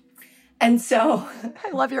 Oh. And so.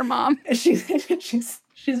 I love your mom. She's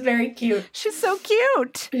very cute. She's so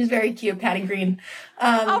cute. She's very cute, Patty Green.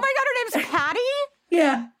 Oh my God, her name's Patty?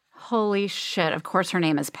 Yeah. Holy shit, of course her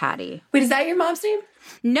name is Patty. Wait, is that your mom's name?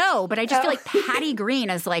 No, but I just feel like Patty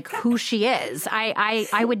Green is like who she is.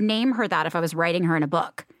 I would name her that if I was writing her in a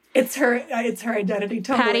book. It's her identity,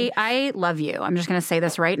 totally. Patty, I love you. I'm just going to say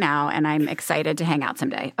this right now, and I'm excited to hang out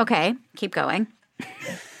someday. Okay, keep going.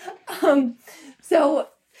 So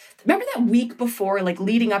remember that week before, like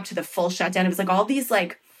leading up to the full shutdown, it was like all these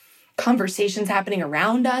like conversations happening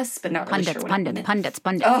around us, but not really sure what pundits.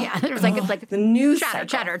 Oh, yeah, it's like the news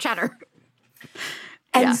chatter.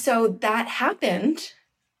 And so that happened,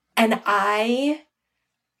 and I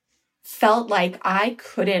felt like I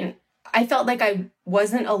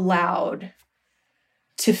wasn't allowed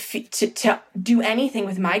to do anything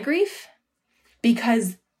with my grief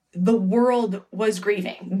because the world was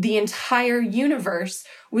grieving. The entire universe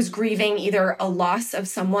was grieving either a loss of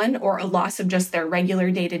someone or a loss of just their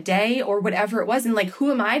regular day-to-day or whatever it was. And like,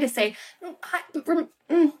 who am I to say, I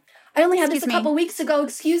only had this a couple weeks ago.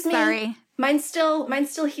 Excuse me. Sorry. Mine's still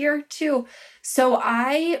here too. So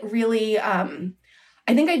I really, I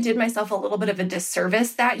think I did myself a little bit of a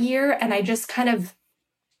disservice that year, and I just kind of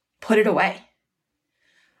put it away.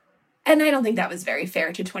 And I don't think that was very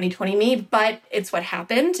fair to 2020 me, but it's what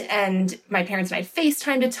happened. And my parents and I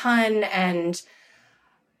FaceTimed a ton and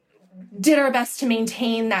did our best to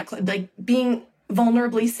maintain that, like being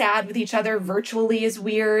vulnerably sad with each other virtually is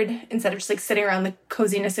weird instead of just like sitting around the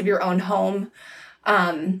coziness of your own home.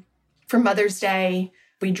 For Mother's Day,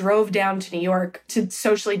 we drove down to New York to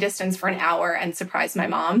socially distance for an hour and surprise my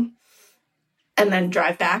mom and then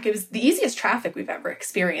drive back. It was the easiest traffic we've ever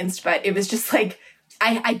experienced, but it was just like,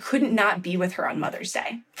 I couldn't not be with her on Mother's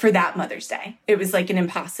Day for that Mother's Day. It was like an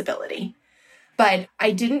impossibility. But I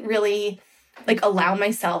didn't really like allow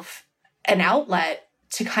myself an outlet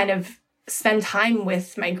to kind of spend time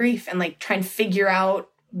with my grief and like try and figure out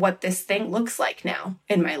what this thing looks like now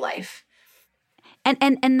in my life.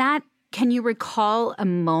 And that, can you recall a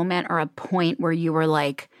moment or a point where you were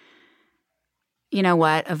like, you know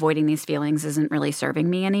what, avoiding these feelings isn't really serving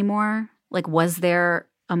me anymore? Like, was there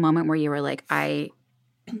a moment where you were like, I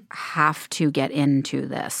have to get into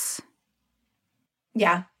this?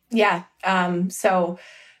 Yeah. So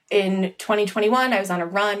in 2021, I was on a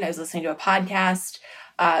run. I was listening to a podcast.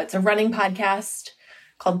 It's a running podcast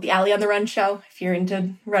called The Allie on the Run Show, if you're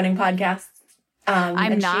into running podcasts.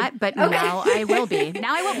 I'm not, but okay. Now I will be.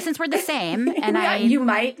 Now I will, since we're the same. And you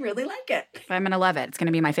might really like it. I'm going to love it. It's going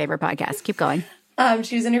to be my favorite podcast. Keep going.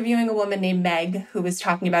 She was interviewing a woman named Meg, who was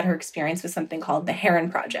talking about her experience with something called the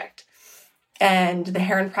Heron Project. And the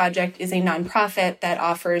Heron Project is a nonprofit that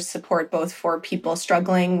offers support both for people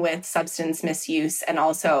struggling with substance misuse and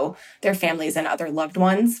also their families and other loved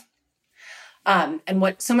ones. And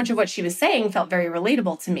so much of what she was saying felt very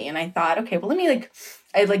relatable to me. And I thought, okay, well, I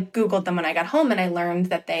Googled them when I got home, and I learned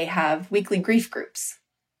that they have weekly grief groups.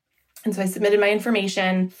 And so I submitted my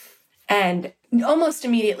information and almost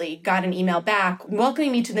immediately got an email back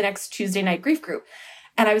welcoming me to the next Tuesday night grief group.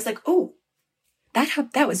 And I was like, oh,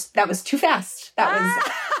 that was too fast.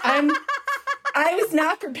 I was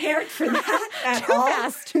not prepared for that at all. Too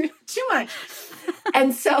fast. Too much.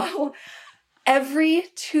 And so every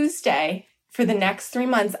Tuesday for the next 3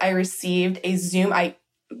 months, I received a Zoom.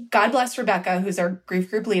 God bless Rebecca, who's our grief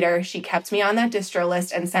group leader. She kept me on that distro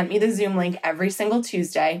list and sent me the Zoom link every single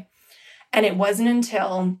Tuesday. And it wasn't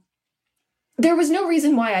until there was no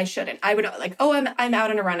reason why I shouldn't. I would I'm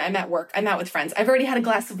out on a run. I'm at work. I'm out with friends. I've already had a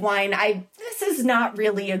glass of wine. This is not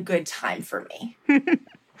really a good time for me.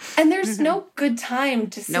 And there's no good time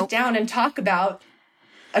to sit down and talk about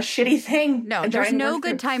a shitty thing. No, there's no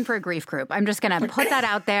good time for a grief group. I'm just going to put that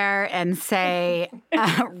out there and say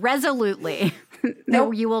resolutely,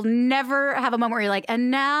 no, you will never have a moment where you're like,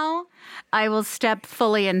 and now I will step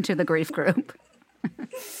fully into the grief group.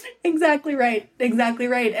 Exactly right.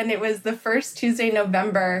 And it was the first Tuesday in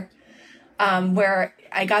November where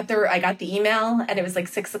I got the email, and it was like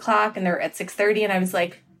 6:00, and they're at 6:30, and I was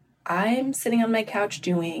like, I'm sitting on my couch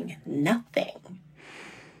doing nothing.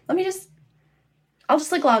 I'll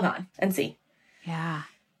just log on and see. Yeah.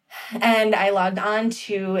 And I logged on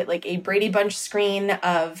to a Brady Bunch screen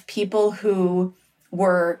of people who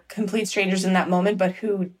were complete strangers in that moment, but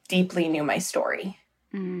who deeply knew my story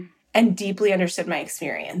and deeply understood my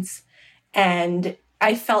experience. And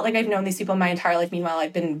I felt like I've known these people my entire life. Meanwhile,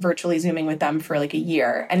 I've been virtually Zooming with them for a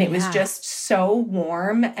year. And it was just so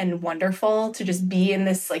warm and wonderful to just be in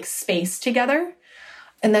this space together.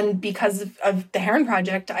 And then because of the Heron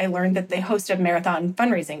Project, I learned that they host a marathon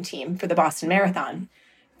fundraising team for the Boston Marathon.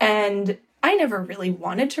 And I never really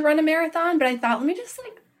wanted to run a marathon, but I thought, let me just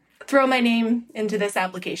throw my name into this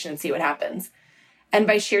application and see what happens. And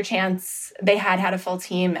by sheer chance, they had a full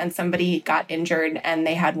team, and somebody got injured, and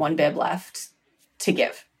they had one bib left to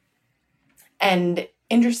give. And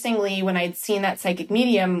interestingly, when I'd seen that psychic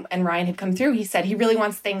medium and Ryan had come through, he said he really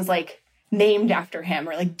wants things named after him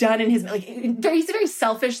or done in his, he's very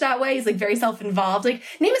selfish that way. He's very self-involved. Name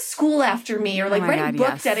a school after me, or write a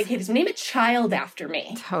book dedicated to me. Name a child after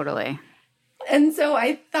me. Totally. And so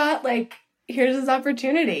I thought here's this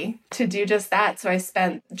opportunity to do just that. So I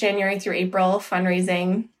spent January through April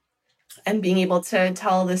fundraising and being able to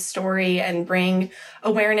tell this story and bring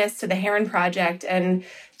awareness to the Heron Project, and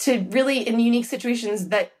to really, in unique situations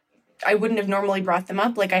that I wouldn't have normally brought them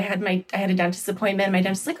up. I had a dentist appointment, and my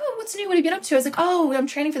dentist was like, oh, what's new? What have you been up to? I was like, oh, I'm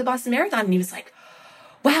training for the Boston Marathon. And he was like,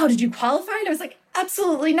 wow, did you qualify? And I was like,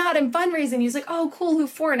 absolutely not. I'm fundraising. He was like, oh, cool. Who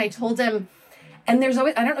for? And I told him, and there's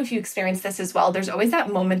always, I don't know if you experienced this as well. There's always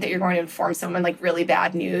that moment that you're going to inform someone really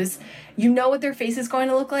bad news. You know what their face is going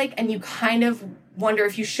to look like, and you kind of wonder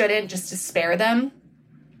if you shouldn't, just to spare them.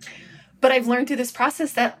 But I've learned through this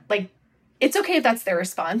process that it's okay if that's their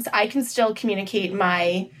response. I can still communicate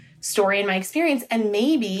my story and my experience, and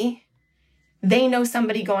maybe they know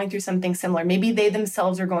somebody going through something similar. Maybe they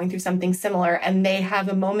themselves are going through something similar, and they have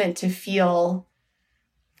a moment to feel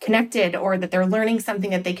connected, or that they're learning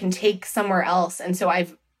something that they can take somewhere else. And so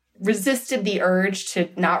I've resisted the urge to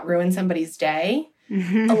not ruin somebody's day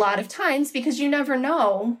a lot of times, because you never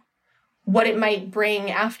know what it might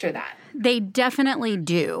bring after that. They definitely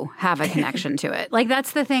do have a connection to it.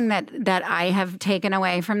 That's the thing that I have taken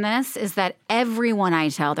away from this, is that everyone I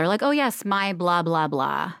tell, they're like, oh, yes, my blah, blah,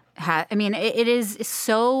 blah. It is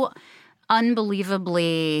so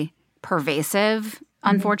unbelievably pervasive,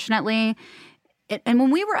 unfortunately. And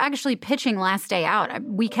when we were actually pitching last day out,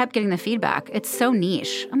 we kept getting the feedback. It's so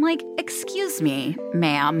niche. I'm like, excuse me,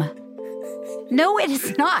 ma'am. No, it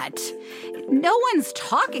is not. no one's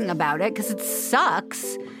talking about it because it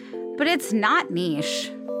sucks, but it's not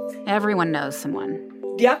niche. Everyone knows someone.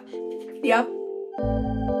 Yep.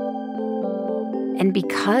 And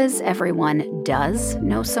because everyone does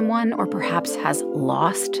know someone or perhaps has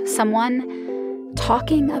lost someone,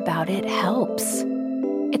 talking about it helps.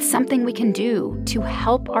 It's something we can do to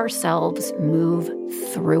help ourselves move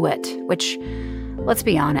through it, which, let's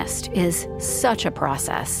be honest, is such a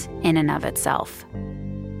process in and of itself.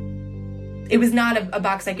 It was not a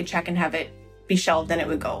box I could check and have it be shelved and it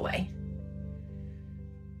would go away.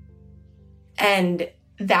 And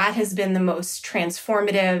that has been the most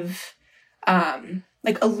transformative,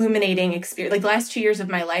 illuminating experience. Like the last 2 years of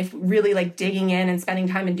my life, really like digging in and spending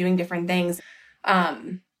time and doing different things,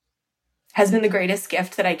 has been the greatest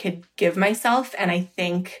gift that I could give myself. And I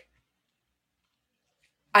think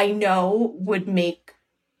I know would make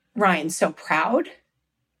Ryan so proud.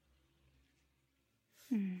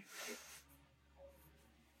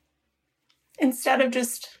 Instead of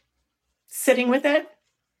just sitting with it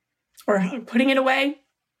or putting it away,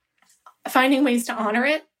 finding ways to honor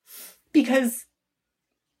it, because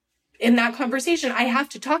in that conversation, I have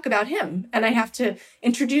to talk about him and I have to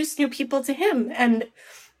introduce new people to him. And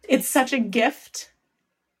it's such a gift.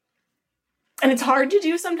 And it's hard to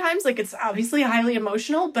do sometimes. Like, it's obviously highly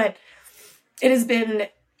emotional, but it has been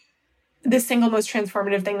the single most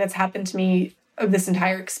transformative thing that's happened to me of this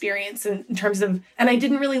entire experience in terms of, and I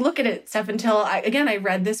didn't really look at it, Steph, until I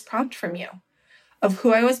read this prompt from you of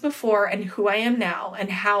who I was before and who I am now and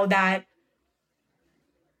how that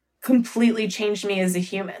completely changed me as a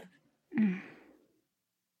human.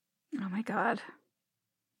 Oh my God.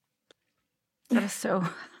 That is so...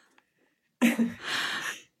 I'm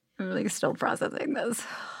really still processing this.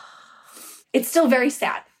 It's still very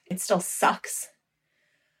sad. It still sucks.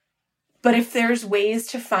 But if there's ways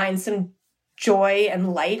to find some joy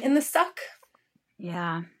and light in the suck,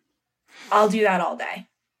 yeah, I'll do that all day.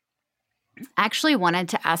 I actually wanted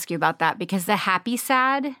to ask you about that because the happy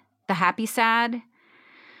sad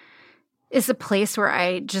is a place where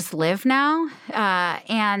I just live now.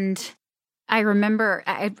 And I remember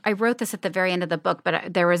I wrote this at the very end of the book,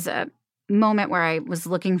 but there was a moment where I was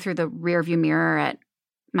looking through the rearview mirror at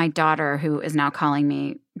my daughter, who is now calling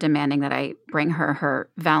me, demanding that I bring her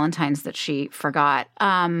Valentine's that she forgot.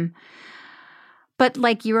 But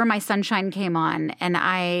like You Are My Sunshine came on, and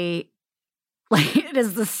it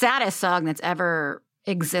is the saddest song that's ever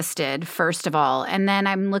existed, first of all. And then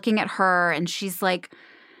I'm looking at her and she's like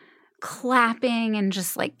clapping and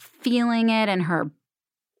just like feeling it in her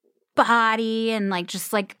body and like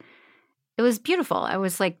just like, it was beautiful. I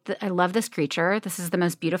was like, I love this creature. This is the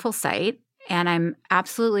most beautiful sight. And I'm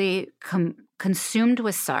absolutely consumed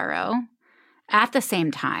with sorrow at the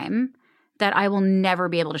same time that I will never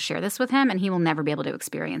be able to share this with him and he will never be able to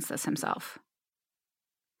experience this himself.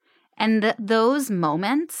 And those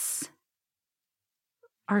moments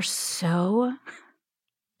are so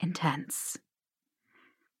intense.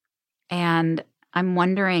 And I'm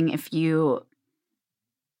wondering if you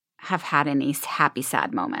have had any happy,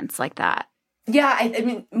 sad moments like that. Yeah, I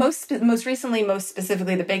mean, most recently, most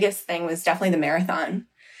specifically, the biggest thing was definitely the marathon.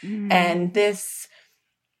 And this,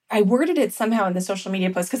 I worded it somehow in the social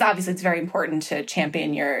media post, because obviously it's very important to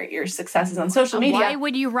champion your successes on social media. Why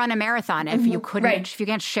would you run a marathon if you couldn't, if you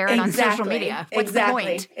can't share it on social media? What's the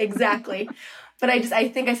point? Exactly. But I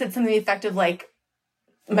think I said something effective like,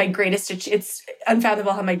 it's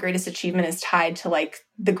unfathomable how my greatest achievement is tied to like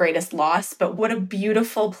the greatest loss, but what a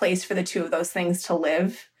beautiful place for the two of those things to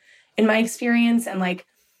live in my experience. And like,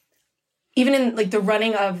 even in like the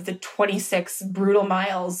running of the 26 brutal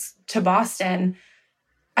miles to Boston,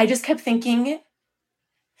 I just kept thinking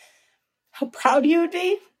how proud he would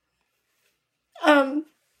be. And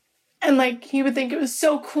like, he would think it was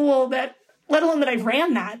so cool that, let alone that I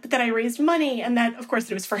ran that, but that I raised money and that, of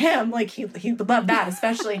course, it was for him. Like, he would love that,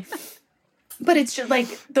 especially. But it's just like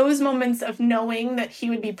those moments of knowing that he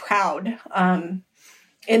would be proud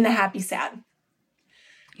in the happy, sad.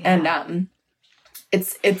 Yeah. And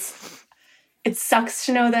it sucks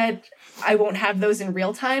to know that I won't have those in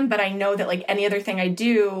real time, but I know that like any other thing I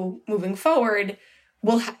do moving forward,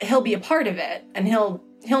 he'll be a part of it and he'll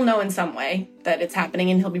know in some way that it's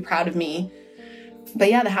happening and he'll be proud of me. But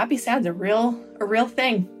yeah, the happy sad's a real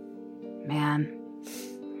thing. Man.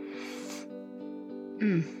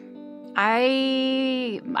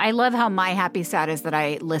 I love how my happy sad is that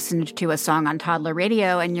I listened to a song on toddler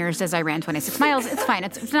radio and yours is I ran 26 miles. It's fine.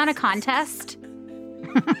 It's not a contest.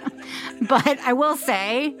 But I will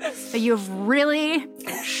say that you've really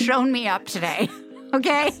shown me up today.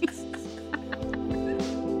 Okay?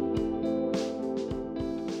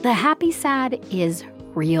 The happy sad is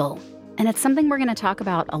real. And it's something we're going to talk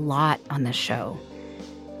about a lot on this show.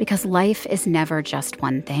 Because life is never just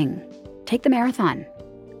one thing. Take the marathon.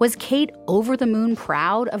 Was Kate over the moon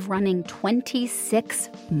proud of running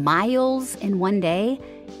 26 miles in one day?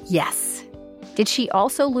 Yes. Did she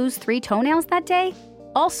also lose 3 toenails that day?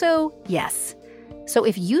 Also, yes. So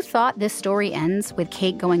if you thought this story ends with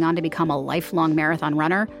Kate going on to become a lifelong marathon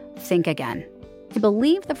runner, think again. I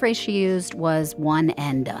believe the phrase she used was one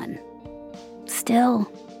and done. Still,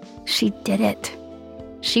 she did it.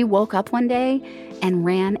 She woke up one day and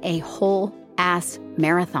ran a whole-ass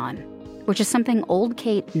marathon, which is something old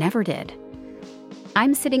Kate never did.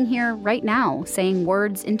 I'm sitting here right now saying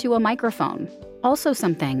words into a microphone, also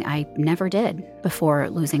something I never did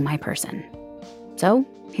before losing my person. So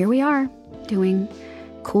here we are, doing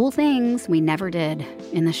cool things we never did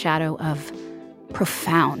in the shadow of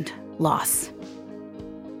profound loss.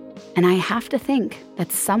 And I have to think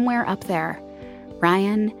that somewhere up there,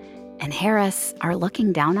 Ryan and Harris are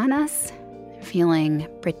looking down on us, feeling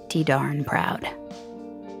pretty darn proud.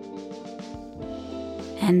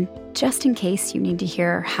 And just in case you need to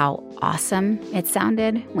hear how awesome it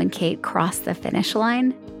sounded when Kate crossed the finish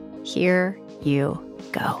line, here you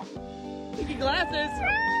go. Cheeky glasses!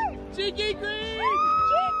 Cheeky green! Cheeky!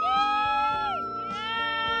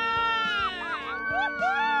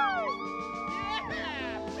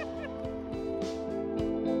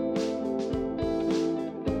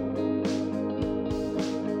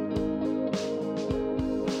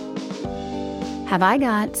 Have I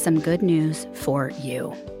got some good news for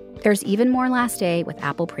you? There's even more Last Day with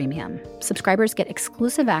Apple Premium. Subscribers get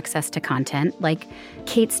exclusive access to content like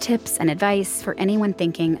Kate's tips and advice for anyone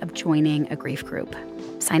thinking of joining a grief group.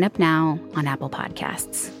 Sign up now on Apple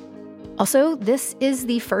Podcasts. Also, this is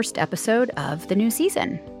the first episode of the new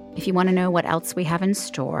season. If you want to know what else we have in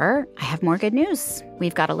store, I have more good news.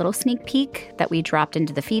 We've got a little sneak peek that we dropped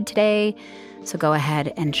into the feed today, so go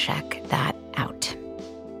ahead and check that out.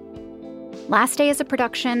 Last Day is a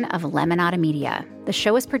production of Lemonada Media. The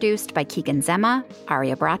show is produced by Keegan Zema,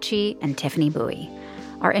 Aria Bracci, and Tiffany Bowie.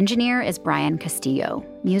 Our engineer is Brian Castillo.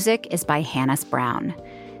 Music is by Hannes Brown.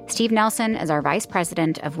 Steve Nelson is our Vice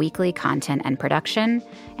President of Weekly Content and Production,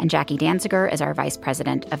 and Jackie Danziger is our Vice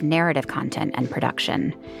President of Narrative Content and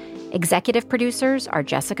Production. Executive producers are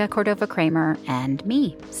Jessica Cordova-Kramer and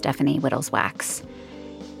me, Stephanie Whittles-Wax.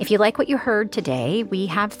 If you like what you heard today, we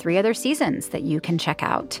have 3 other seasons that you can check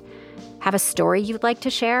out. Have a story you'd like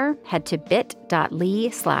to share? Head to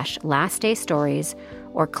bit.ly/lastdaystories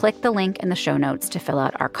or click the link in the show notes to fill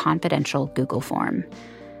out our confidential Google form.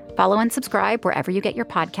 Follow and subscribe wherever you get your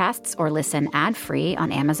podcasts or listen ad-free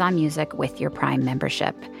on Amazon Music with your Prime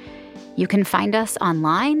membership. You can find us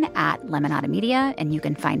online at Lemonada Media, and you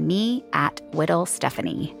can find me at Whittle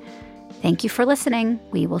Stephanie. Thank you for listening.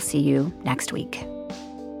 We will see you next week.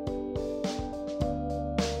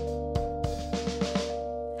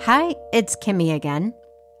 Hi, it's Kimmy again.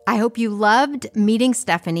 I hope you loved meeting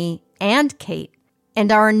Stephanie and Kate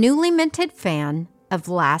and are a newly minted fan of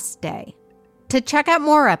Last Day. To check out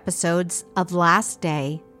more episodes of Last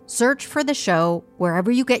Day, search for the show wherever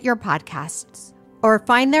you get your podcasts or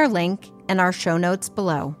find their link in our show notes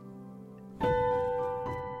below.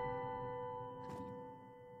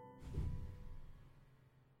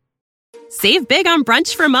 Save big on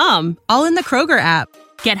brunch for mom, all in the Kroger app.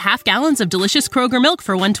 Get half gallons of delicious Kroger milk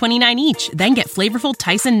for $1.29 each. Then get flavorful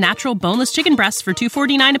Tyson natural boneless chicken breasts for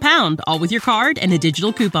 $2.49 a pound, all with your card and a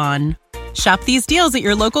digital coupon. Shop these deals at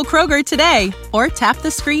your local Kroger today, or tap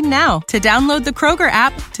the screen now to download the Kroger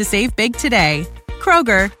app to save big today.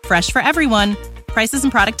 Kroger, fresh for everyone. Prices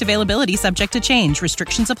and product availability subject to change.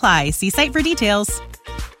 Restrictions apply. See site for details.